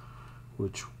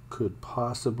 which could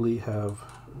possibly have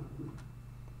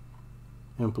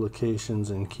implications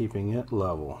in keeping it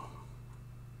level.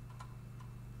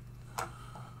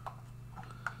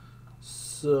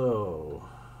 So,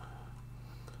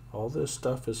 all this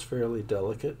stuff is fairly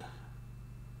delicate.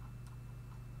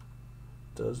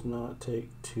 Does not take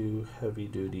too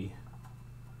heavy-duty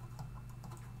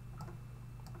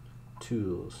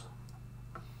tools,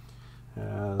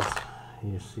 as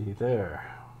you see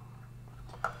there.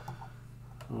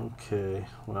 Okay,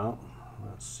 well,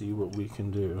 let's see what we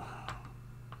can do.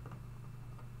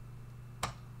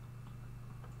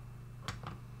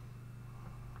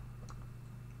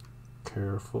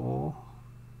 Careful.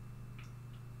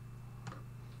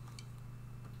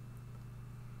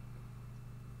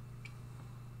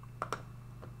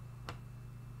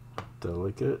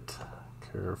 Delicate,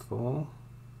 careful.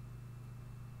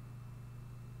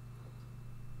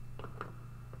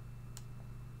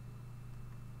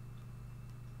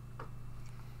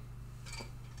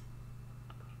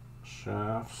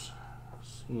 Shafts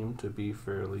seem to be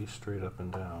fairly straight up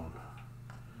and down.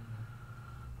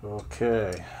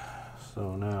 Okay,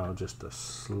 so now just a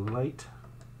slight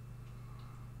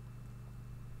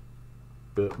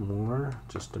bit more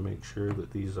just to make sure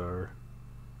that these are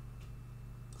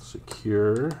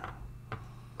secure.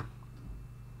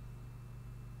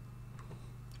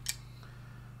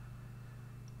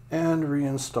 And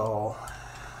reinstall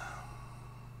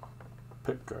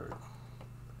pickguard.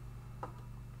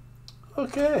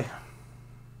 Okay,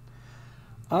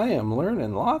 I am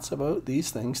learning lots about these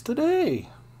things today.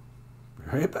 Be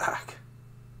right back.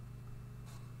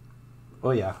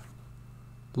 Oh yeah,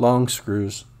 long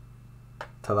screws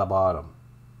to the bottom.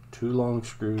 2 long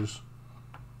screws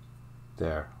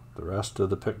there. The rest of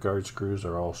the pickguard screws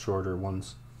are all shorter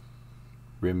ones.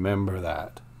 Remember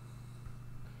that.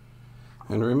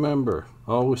 And remember,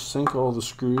 always sink all the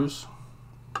screws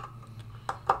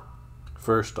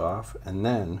first off, and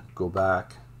then go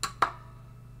back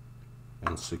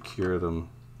and secure them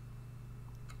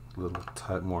a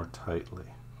little more tightly.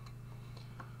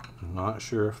 I'm not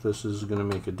sure if this is going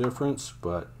to make a difference,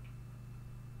 but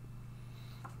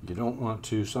you don't want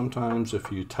to. Sometimes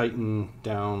if you tighten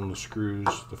down the screws,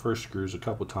 the first screws a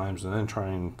couple times, and then try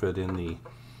and fit in the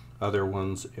other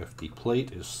ones, if the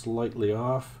plate is slightly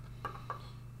off,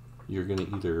 you're going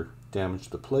to either damage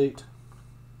the plate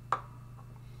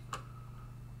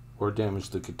or damage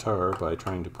the guitar by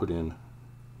trying to put in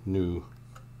new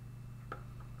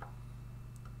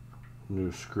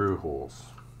screw holes.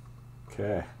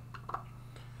 Okay,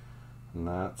 and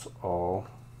that's all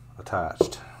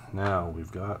attached. Now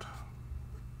we've got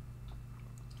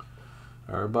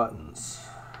our buttons.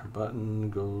 Our button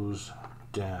goes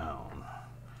down.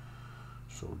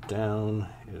 So down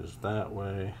is that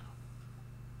way.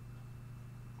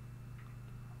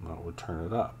 That would turn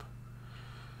it up.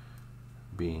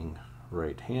 Being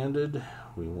right-handed,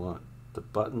 we want the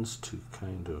buttons to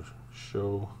kind of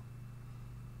show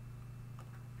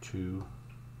to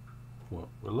what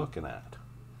we're looking at.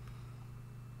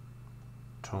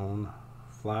 tone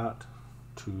flat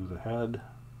to the head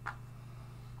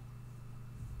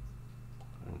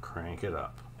and crank it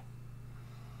up.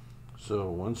 So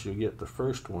once you get the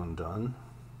first one done,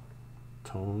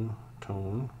 tone,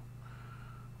 tone,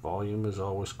 volume is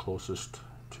always closest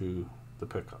to the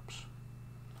pickups.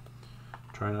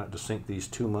 Try not to sync these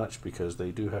too much because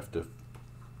they do have to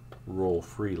roll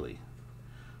freely.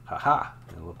 Haha!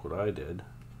 And look what I did.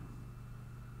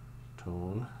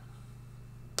 Tone,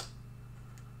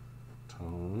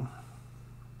 tone,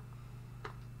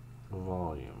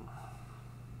 volume.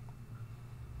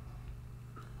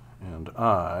 And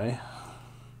I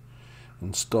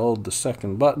installed the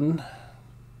second button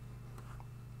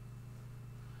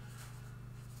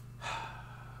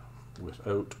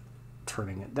without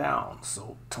turning it down,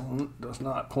 so tone does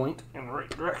not point in the right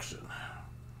direction.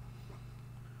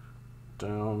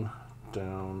 Down,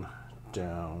 down,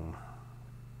 down.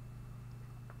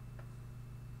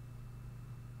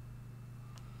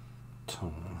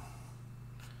 Tone.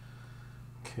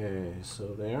 Okay, so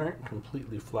they aren't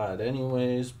completely flat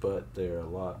anyways, but they're a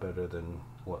lot better than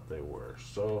what they were.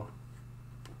 So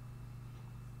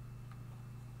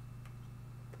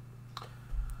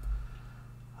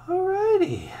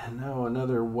alrighty, now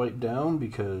another wipe down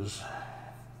because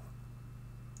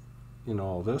in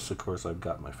all this, of course, I've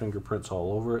got my fingerprints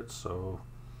all over it, so,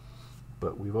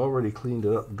 but we've already cleaned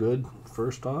it up good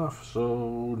first off,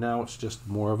 so now it's just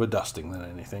more of a dusting than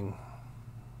anything.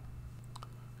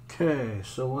 Okay,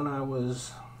 so when I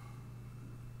was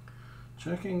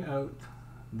checking out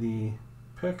the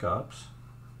pickups,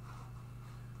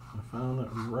 I found that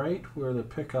right where the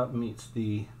pickup meets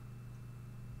the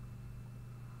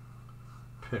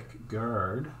pick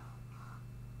guard,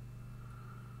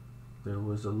 there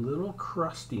was a little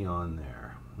crusty on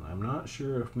there. I'm not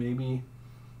sure if maybe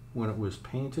when it was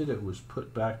painted it was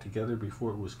put back together before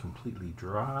it was completely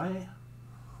dry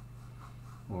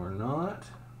or not,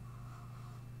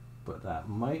 but that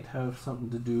might have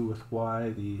something to do with why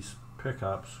these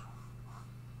pickups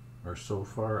are so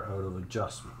far out of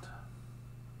adjustment.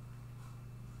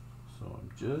 So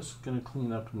I'm just going to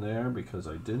clean up in there because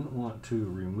I didn't want to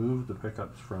remove the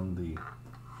pickups from the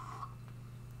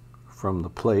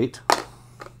plate.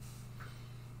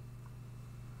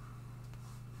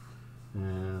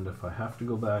 And if I have to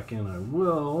go back in, I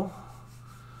will,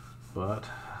 but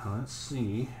let's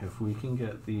see if we can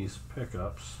get these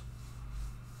pickups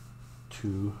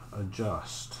to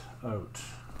adjust out.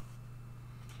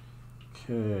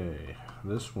 Okay,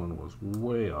 this one was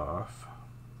way off.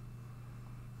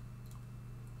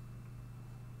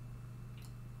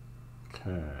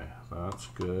 Okay, that's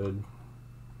good.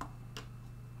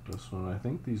 This one, I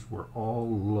think these were all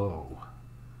low.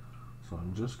 So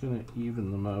I'm just going to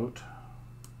even them out.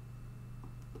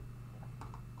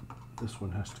 This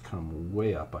one has to come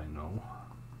way up, I know.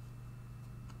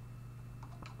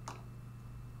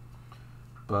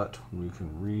 But we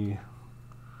can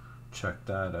recheck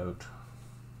that out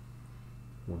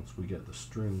once we get the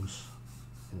strings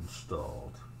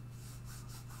installed.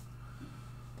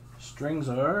 Strings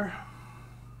are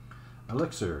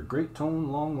Elixir, Great Tone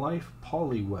Long Life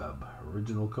Polyweb,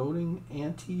 original coating,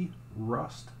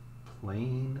 anti-rust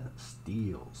plain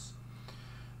steels.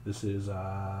 This is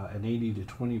an 80 to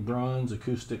 20 bronze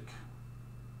acoustic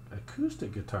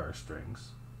guitar strings.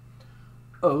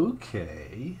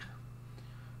 Okay.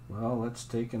 Well, let's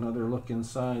take another look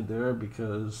inside there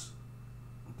because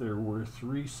there were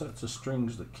 3 sets of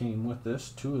strings that came with this.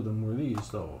 2 of them were these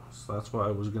though, so that's why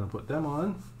I was going to put them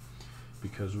on,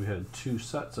 because we had 2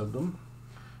 sets of them,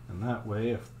 and that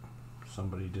way if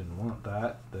somebody didn't want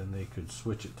that, then they could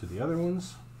switch it to the other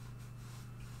ones.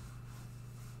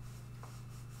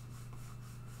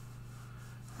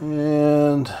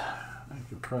 And I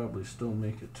could probably still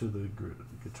make it to the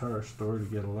guitar store to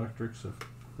get electrics if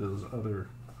those other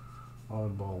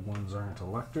oddball ones aren't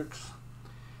electrics.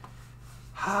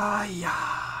 Hiya!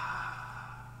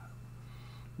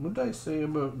 What did I say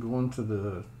about going to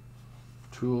the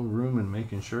tool room and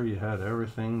making sure you had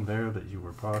everything there that you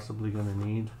were possibly going to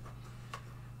need?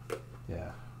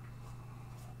 Yeah.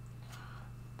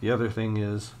 The other thing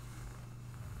is,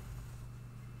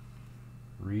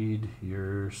 read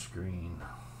your screen.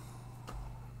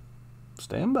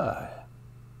 Stand by.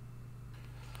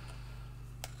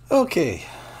 Okay,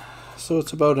 so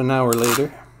it's about an hour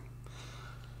later.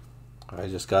 I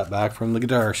just got back from the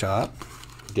guitar shop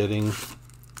getting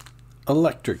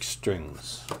electric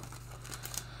strings.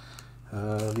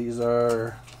 These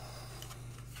are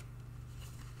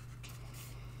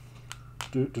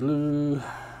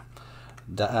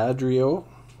D'Addario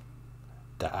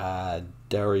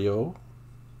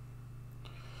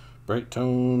bright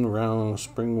tone, round,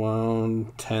 spring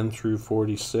wound, 10 through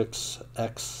 46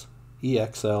 X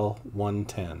EXL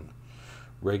 110.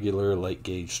 Regular light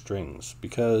gauge strings.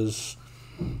 Because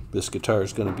this guitar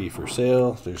is going to be for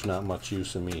sale, there's not much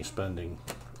use in me spending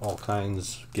all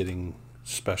kinds getting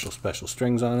special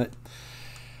strings on it.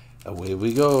 Away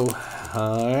we go.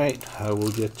 Alright, I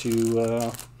will get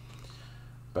you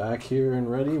back here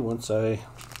and ready once I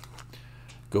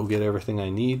go get everything I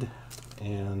need,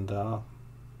 and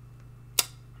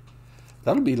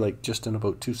that'll be like just in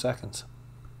about 2 seconds.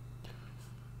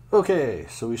 Okay,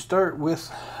 so we start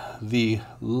with the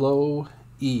low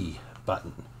E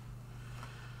button.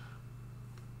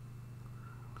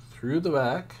 Through the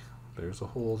back, there's a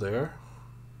hole there.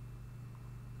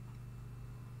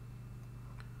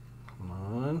 Come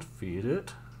on, feed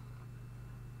it.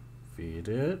 Feed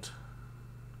it.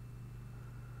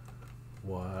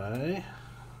 Why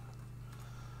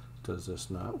does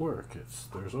this not work?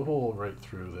 There's a hole right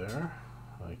through there.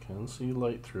 I can see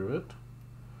light through it.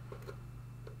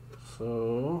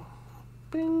 So,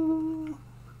 bing.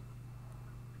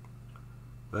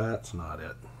 That's not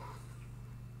it.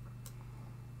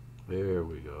 There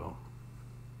we go.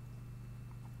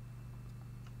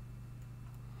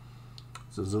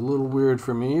 This is a little weird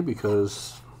for me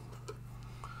because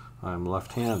I'm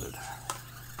left-handed.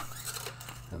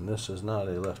 And this is not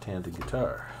a left-handed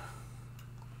guitar.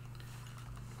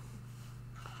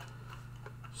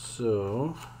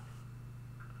 So,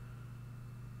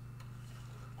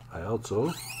 I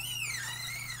also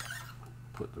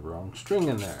put the wrong string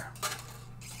in there.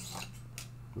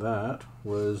 That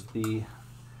was the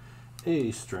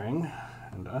A string,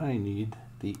 and I need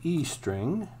the E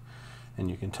string, and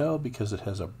you can tell because it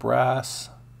has a brass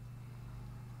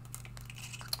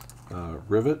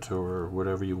rivet, or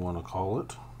whatever you want to call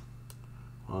it,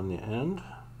 on the end.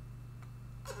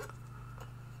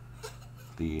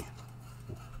 The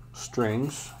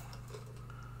strings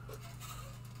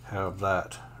have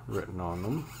that written on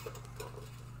them.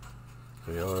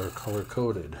 They are color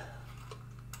coded.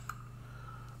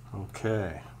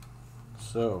 Okay,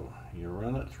 so you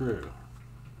run it through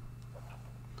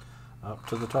up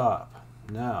to the top.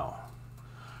 Now,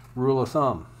 rule of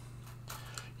thumb,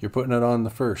 you're putting it on the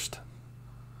first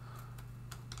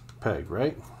peg,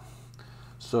 right?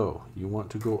 So you want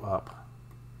to go up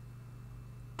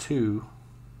 2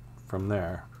 from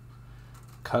there,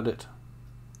 cut it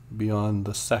beyond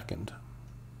the second.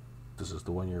 This is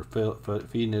the one you're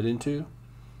feeding it into.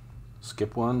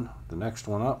 Skip one, the next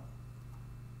one up.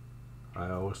 I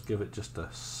always give it just a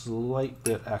slight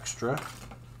bit extra.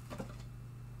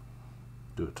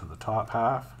 Do it to the top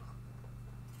half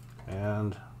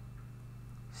and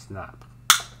snap.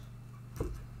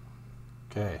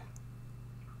 Okay,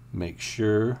 make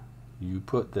sure you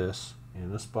put this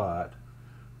in a spot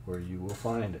where you will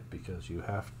find it, because you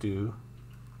have to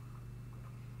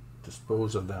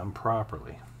dispose of them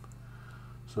properly.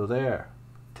 So there,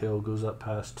 tail goes up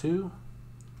past 2,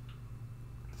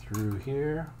 through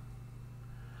here,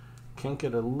 kink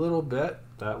it a little bit,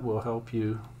 that will help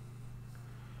you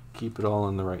keep it all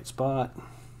in the right spot,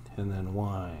 and then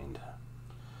wind.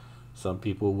 Some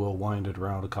people will wind it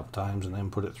around a couple times and then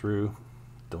put it through.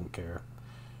 Don't care,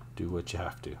 do what you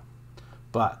have to.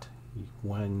 But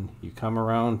when you come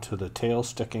around to the tail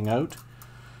sticking out,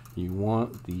 you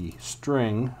want the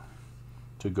string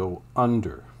to go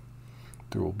under.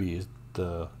 There will be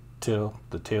the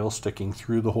tail sticking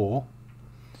through the hole.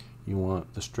 You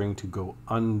want the string to go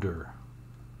under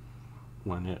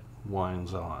when it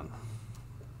winds on.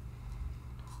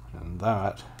 And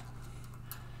that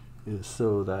is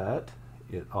so that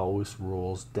it always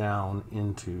rolls down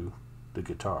into the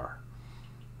guitar.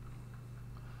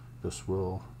 This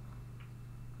will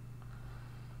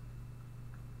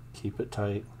keep it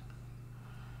tight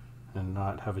and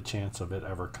not have a chance of it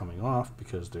ever coming off,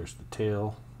 because there's the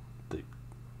tail that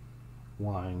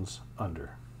winds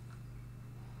under.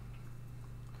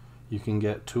 You can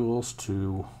get tools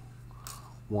to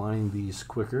wind these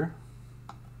quicker.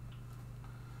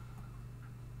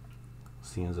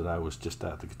 Seeing that I was just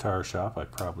at the guitar shop, I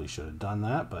probably should have done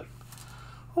that, but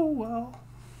oh well.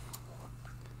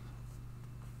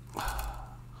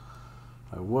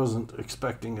 I wasn't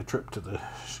expecting a trip to the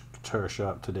guitar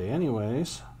shop today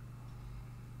anyways.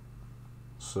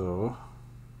 So,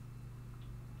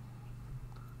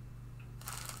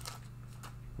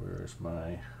 where's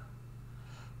my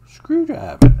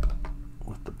screwdriver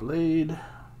with the blade?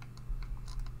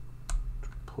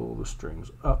 Pull the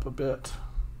strings up a bit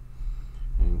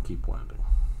and keep winding.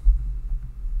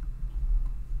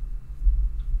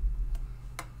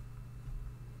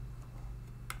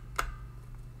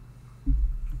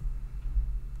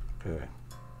 Okay,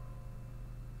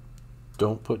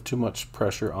 don't put too much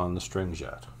pressure on the strings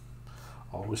yet.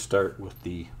 Always start with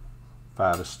the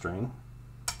fattest string.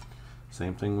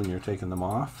 Same thing when you're taking them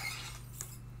off.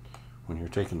 When you're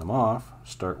taking them off,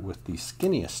 start with the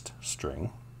skinniest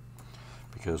string,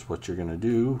 because what you're going to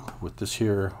do with this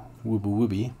here wooby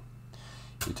wooby,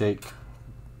 you take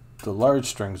the large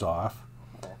strings off,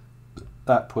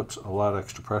 that puts a lot of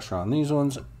extra pressure on these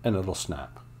ones and it'll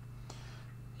snap.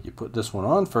 You put this one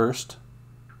on first,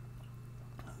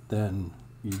 then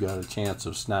you got a chance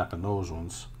of snapping those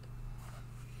ones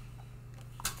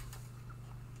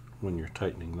when you're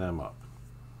tightening them up.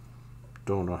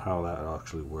 Don't know how that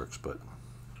actually works, but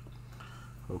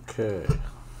okay.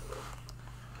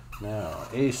 Now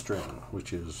A string,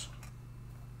 which is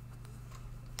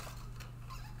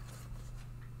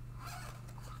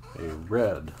a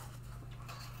red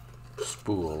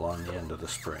spool on the end of the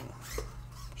string.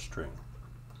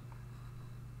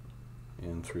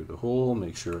 In through the hole,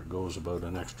 make sure it goes about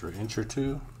an extra inch or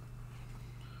two.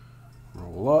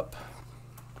 Roll up.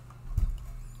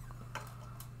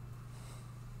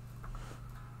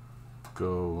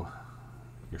 Go,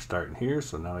 you're starting here,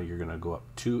 so now you're going to go up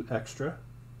 2 extra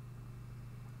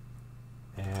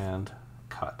and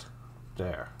cut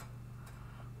there.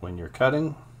 When you're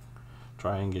cutting,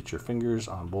 try and get your fingers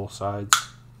on both sides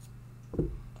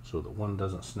so that one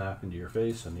doesn't snap into your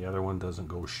face and the other one doesn't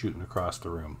go shooting across the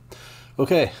room.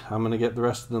 Okay, I'm going to get the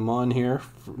rest of them on here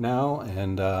now,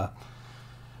 and I'll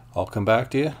come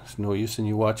back to you. It's no use in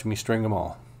you watching me string them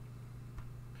all.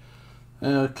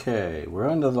 Okay, we're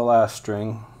on to the last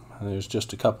string, and there's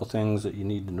just a couple things that you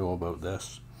need to know about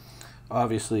this.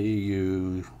 Obviously,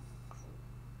 you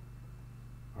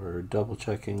are double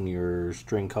checking your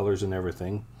string colors and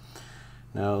everything.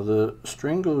 Now the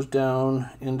string goes down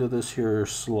into this here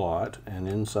slot, and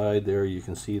inside there you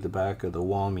can see the back of the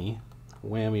whammy,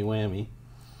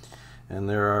 and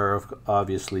there are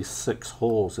obviously 6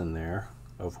 holes in there,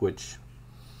 of which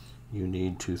you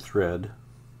need to thread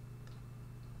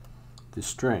the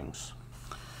strings.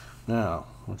 Now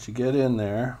once you get in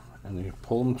there and you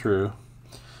pull them through,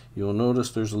 you'll notice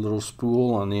there's a little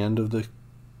spool on the end of the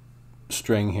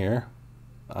string here.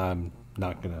 I'm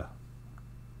not gonna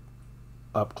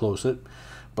up close it,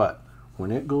 but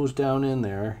when it goes down in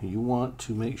there, you want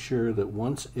to make sure that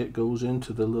once it goes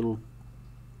into the little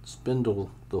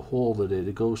spindle, the hole that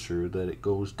it goes through, that it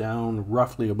goes down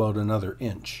roughly about another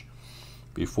inch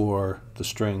before the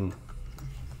string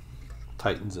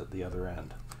tightens at the other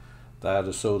end. That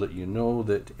is so that you know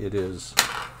that it is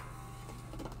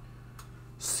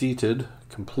seated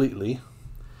completely,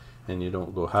 and you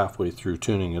don't go halfway through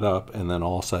tuning it up and then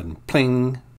all of a sudden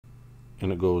pling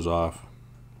and it goes off.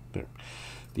 There.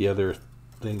 The other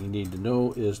thing you need to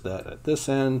know is that at this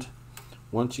end,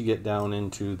 once you get down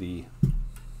into the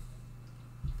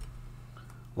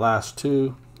last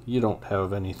 2, you don't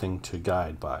have anything to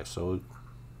guide by, so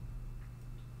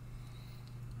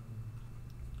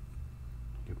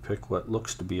you pick what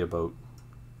looks to be about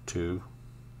 2,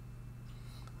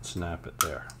 snap it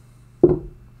there.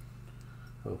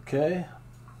 Okay,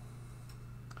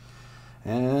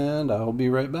 and I'll be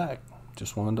right back.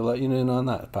 Just wanted to let you in on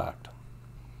that fact.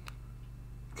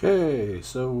 Okay,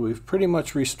 so we've pretty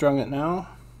much restrung it now.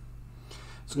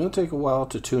 It's going to take a while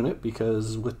to tune it,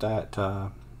 because with that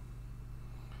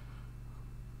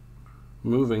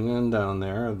moving in down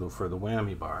there for the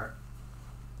whammy bar,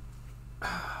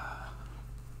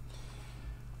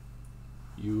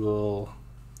 you will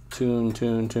tune.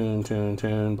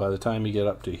 By the time you get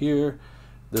up to here,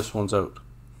 this one's out.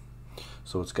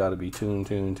 So it's got to be tune,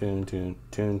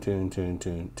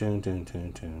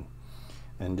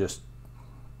 and just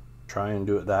try and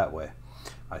do it that way.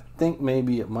 I think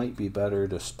maybe it might be better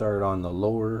to start on the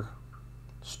lower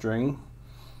string,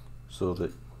 so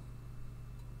that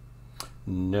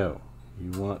you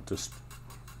want to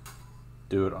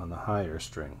do it on the higher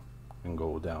string and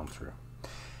go down through.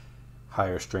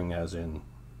 Higher string as in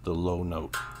the low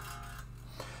note.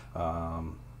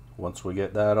 Once we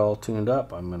get that all tuned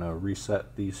up, I'm going to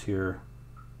reset these here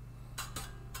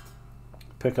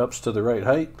pickups to the right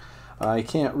height. I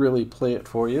can't really play it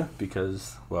for you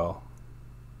because, well,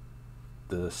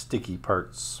 the sticky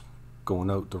part's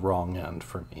going out the wrong end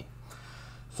for me.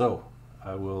 So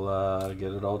I will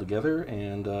get it all together,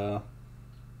 and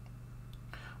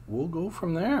we'll go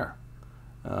from there.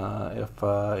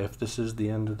 If this is the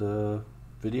end of the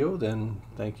video, then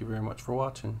thank you very much for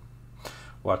watching.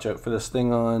 Watch out for this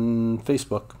thing on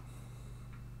Facebook.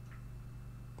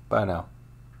 Bye now.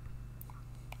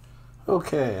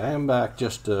 Okay, I am back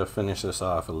just to finish this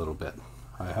off a little bit.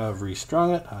 I have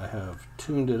restrung it, I have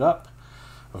tuned it up.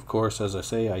 Of course, as I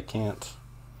say, I can't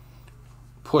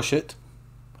push it.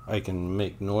 I can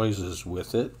make noises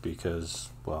with it because,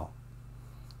 well,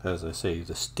 as I say,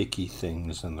 the sticky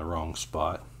thing's in the wrong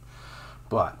spot.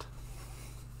 But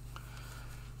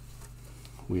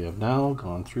we have now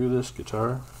gone through this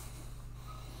guitar,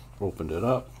 opened it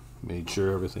up, made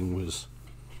sure everything was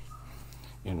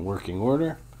in working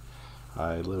order.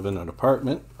 I live in an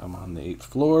apartment. I'm on the 8th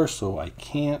floor, so I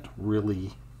can't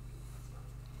really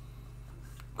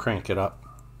crank it up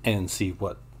and see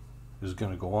what is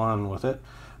going to go on with it.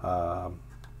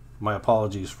 My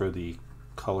apologies for the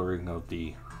coloring of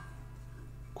the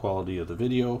quality of the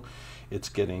video. It's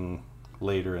getting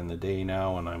later in the day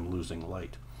now and I'm losing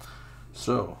light.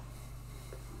 So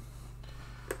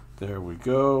there we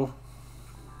go.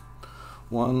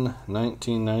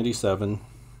 1997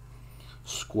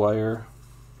 Squier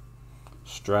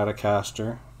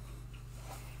Stratocaster.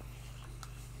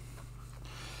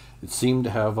 It seemed to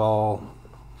have all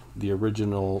the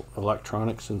original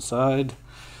electronics inside.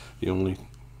 The only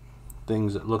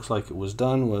things it looks like it was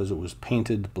done was it was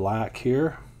painted black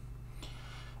here,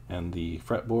 and the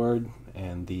fretboard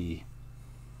and the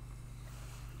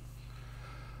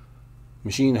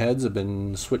machine heads have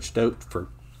been switched out for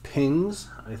pins,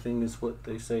 I think is what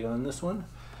they say on this one.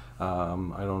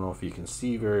 I don't know if you can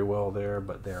see very well there,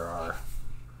 but there are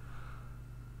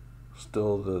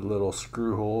still the little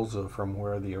screw holes from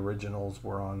where the originals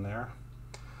were on there,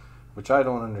 which I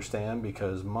don't understand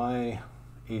because my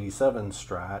 87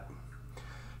 Strat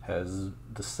has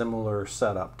the similar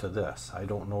setup to this. I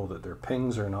don't know that they're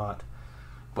pings or not,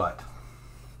 but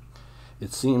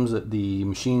it seems that the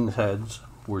machine heads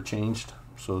were changed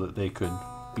so that they could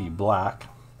be black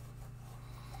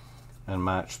and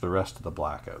match the rest of the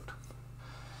blackout.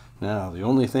 Now the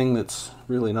only thing that's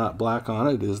really not black on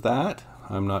it is that.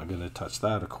 I'm not going to touch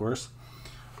that, of course,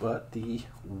 but the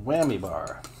whammy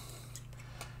bar.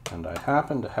 And I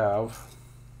happen to have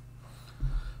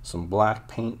some black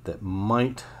paint that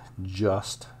might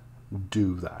just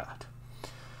do that.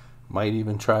 Might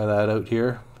even try that out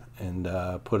here and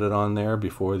put it on there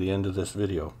before the end of this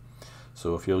video.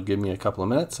 So if you'll give me a couple of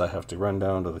minutes, I have to run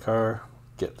down to the car,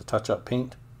 get the touch-up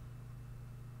paint,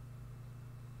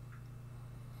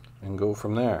 and go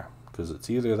from there, because it's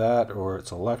either that or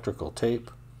it's electrical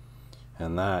tape,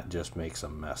 and that just makes a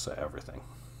mess of everything.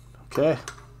 Okay.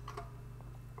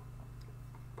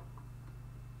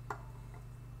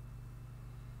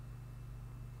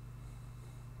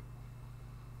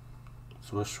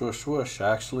 Swoosh, swoosh, swoosh.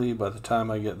 Actually, by the time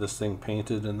I get this thing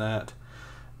painted and that,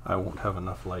 I won't have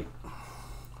enough light.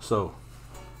 So,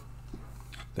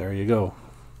 there you go.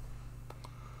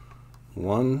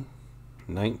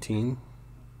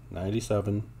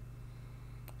 1997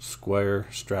 Squier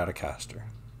Stratocaster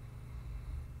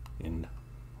in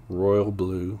royal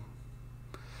blue.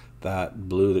 That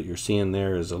blue that you're seeing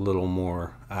there is a little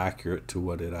more accurate to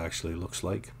what it actually looks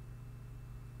like.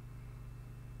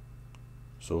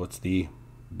 So it's the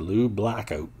blue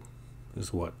blackout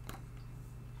is what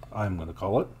I'm going to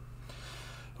call it.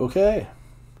 Okay,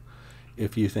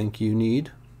 if you think you need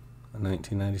a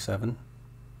 1997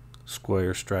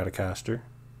 Squier Stratocaster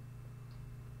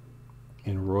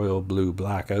in royal blue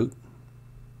blackout,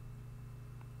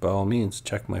 by all means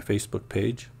check my Facebook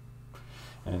page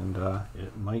and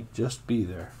it might just be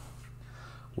there.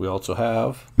 We also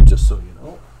have, just so you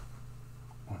know,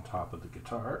 on top of the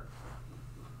guitar,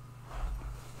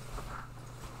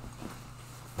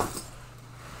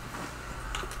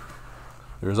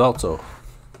 there's also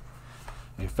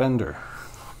a Fender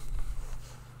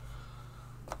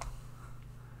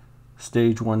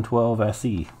Stage 112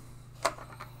 SE.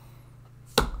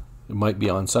 It might be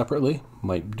on separately,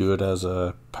 might do it as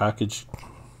a package.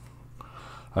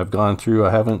 I've gone through,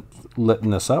 I haven't lit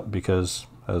this up because,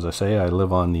 as I say, I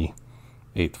live on the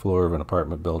 8th floor of an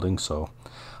apartment building, so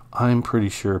I'm pretty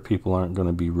sure people aren't going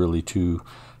to be really too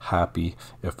happy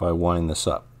if I wind this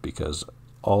up, because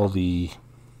all the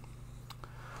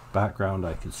background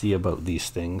I could see about these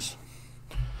things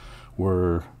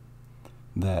were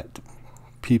that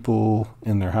people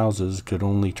in their houses could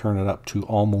only turn it up to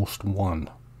almost 1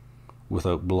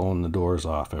 without blowing the doors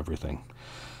off everything.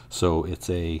 So it's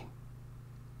a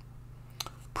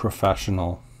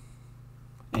professional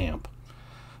amp.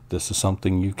 This is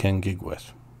something you can gig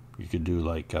with. You could do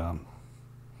like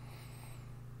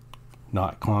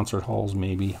not concert halls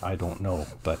maybe, I don't know,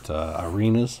 but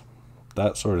arenas,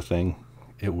 that sort of thing.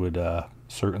 It would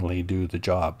certainly do the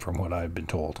job from what I've been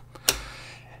told.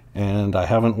 And I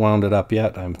haven't wound it up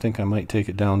yet. I think I might take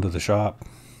it down to the shop,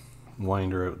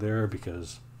 wind her out there,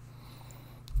 because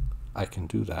I can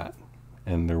do that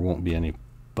and there won't be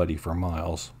anybody for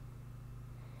miles.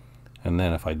 And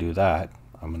then if I do that,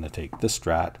 I'm going to take this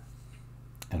Strat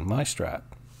and my Strat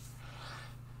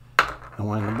and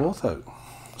wind them both out.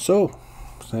 So,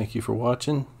 thank you for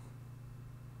watching.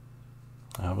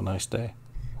 Have a nice day.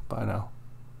 Bye now.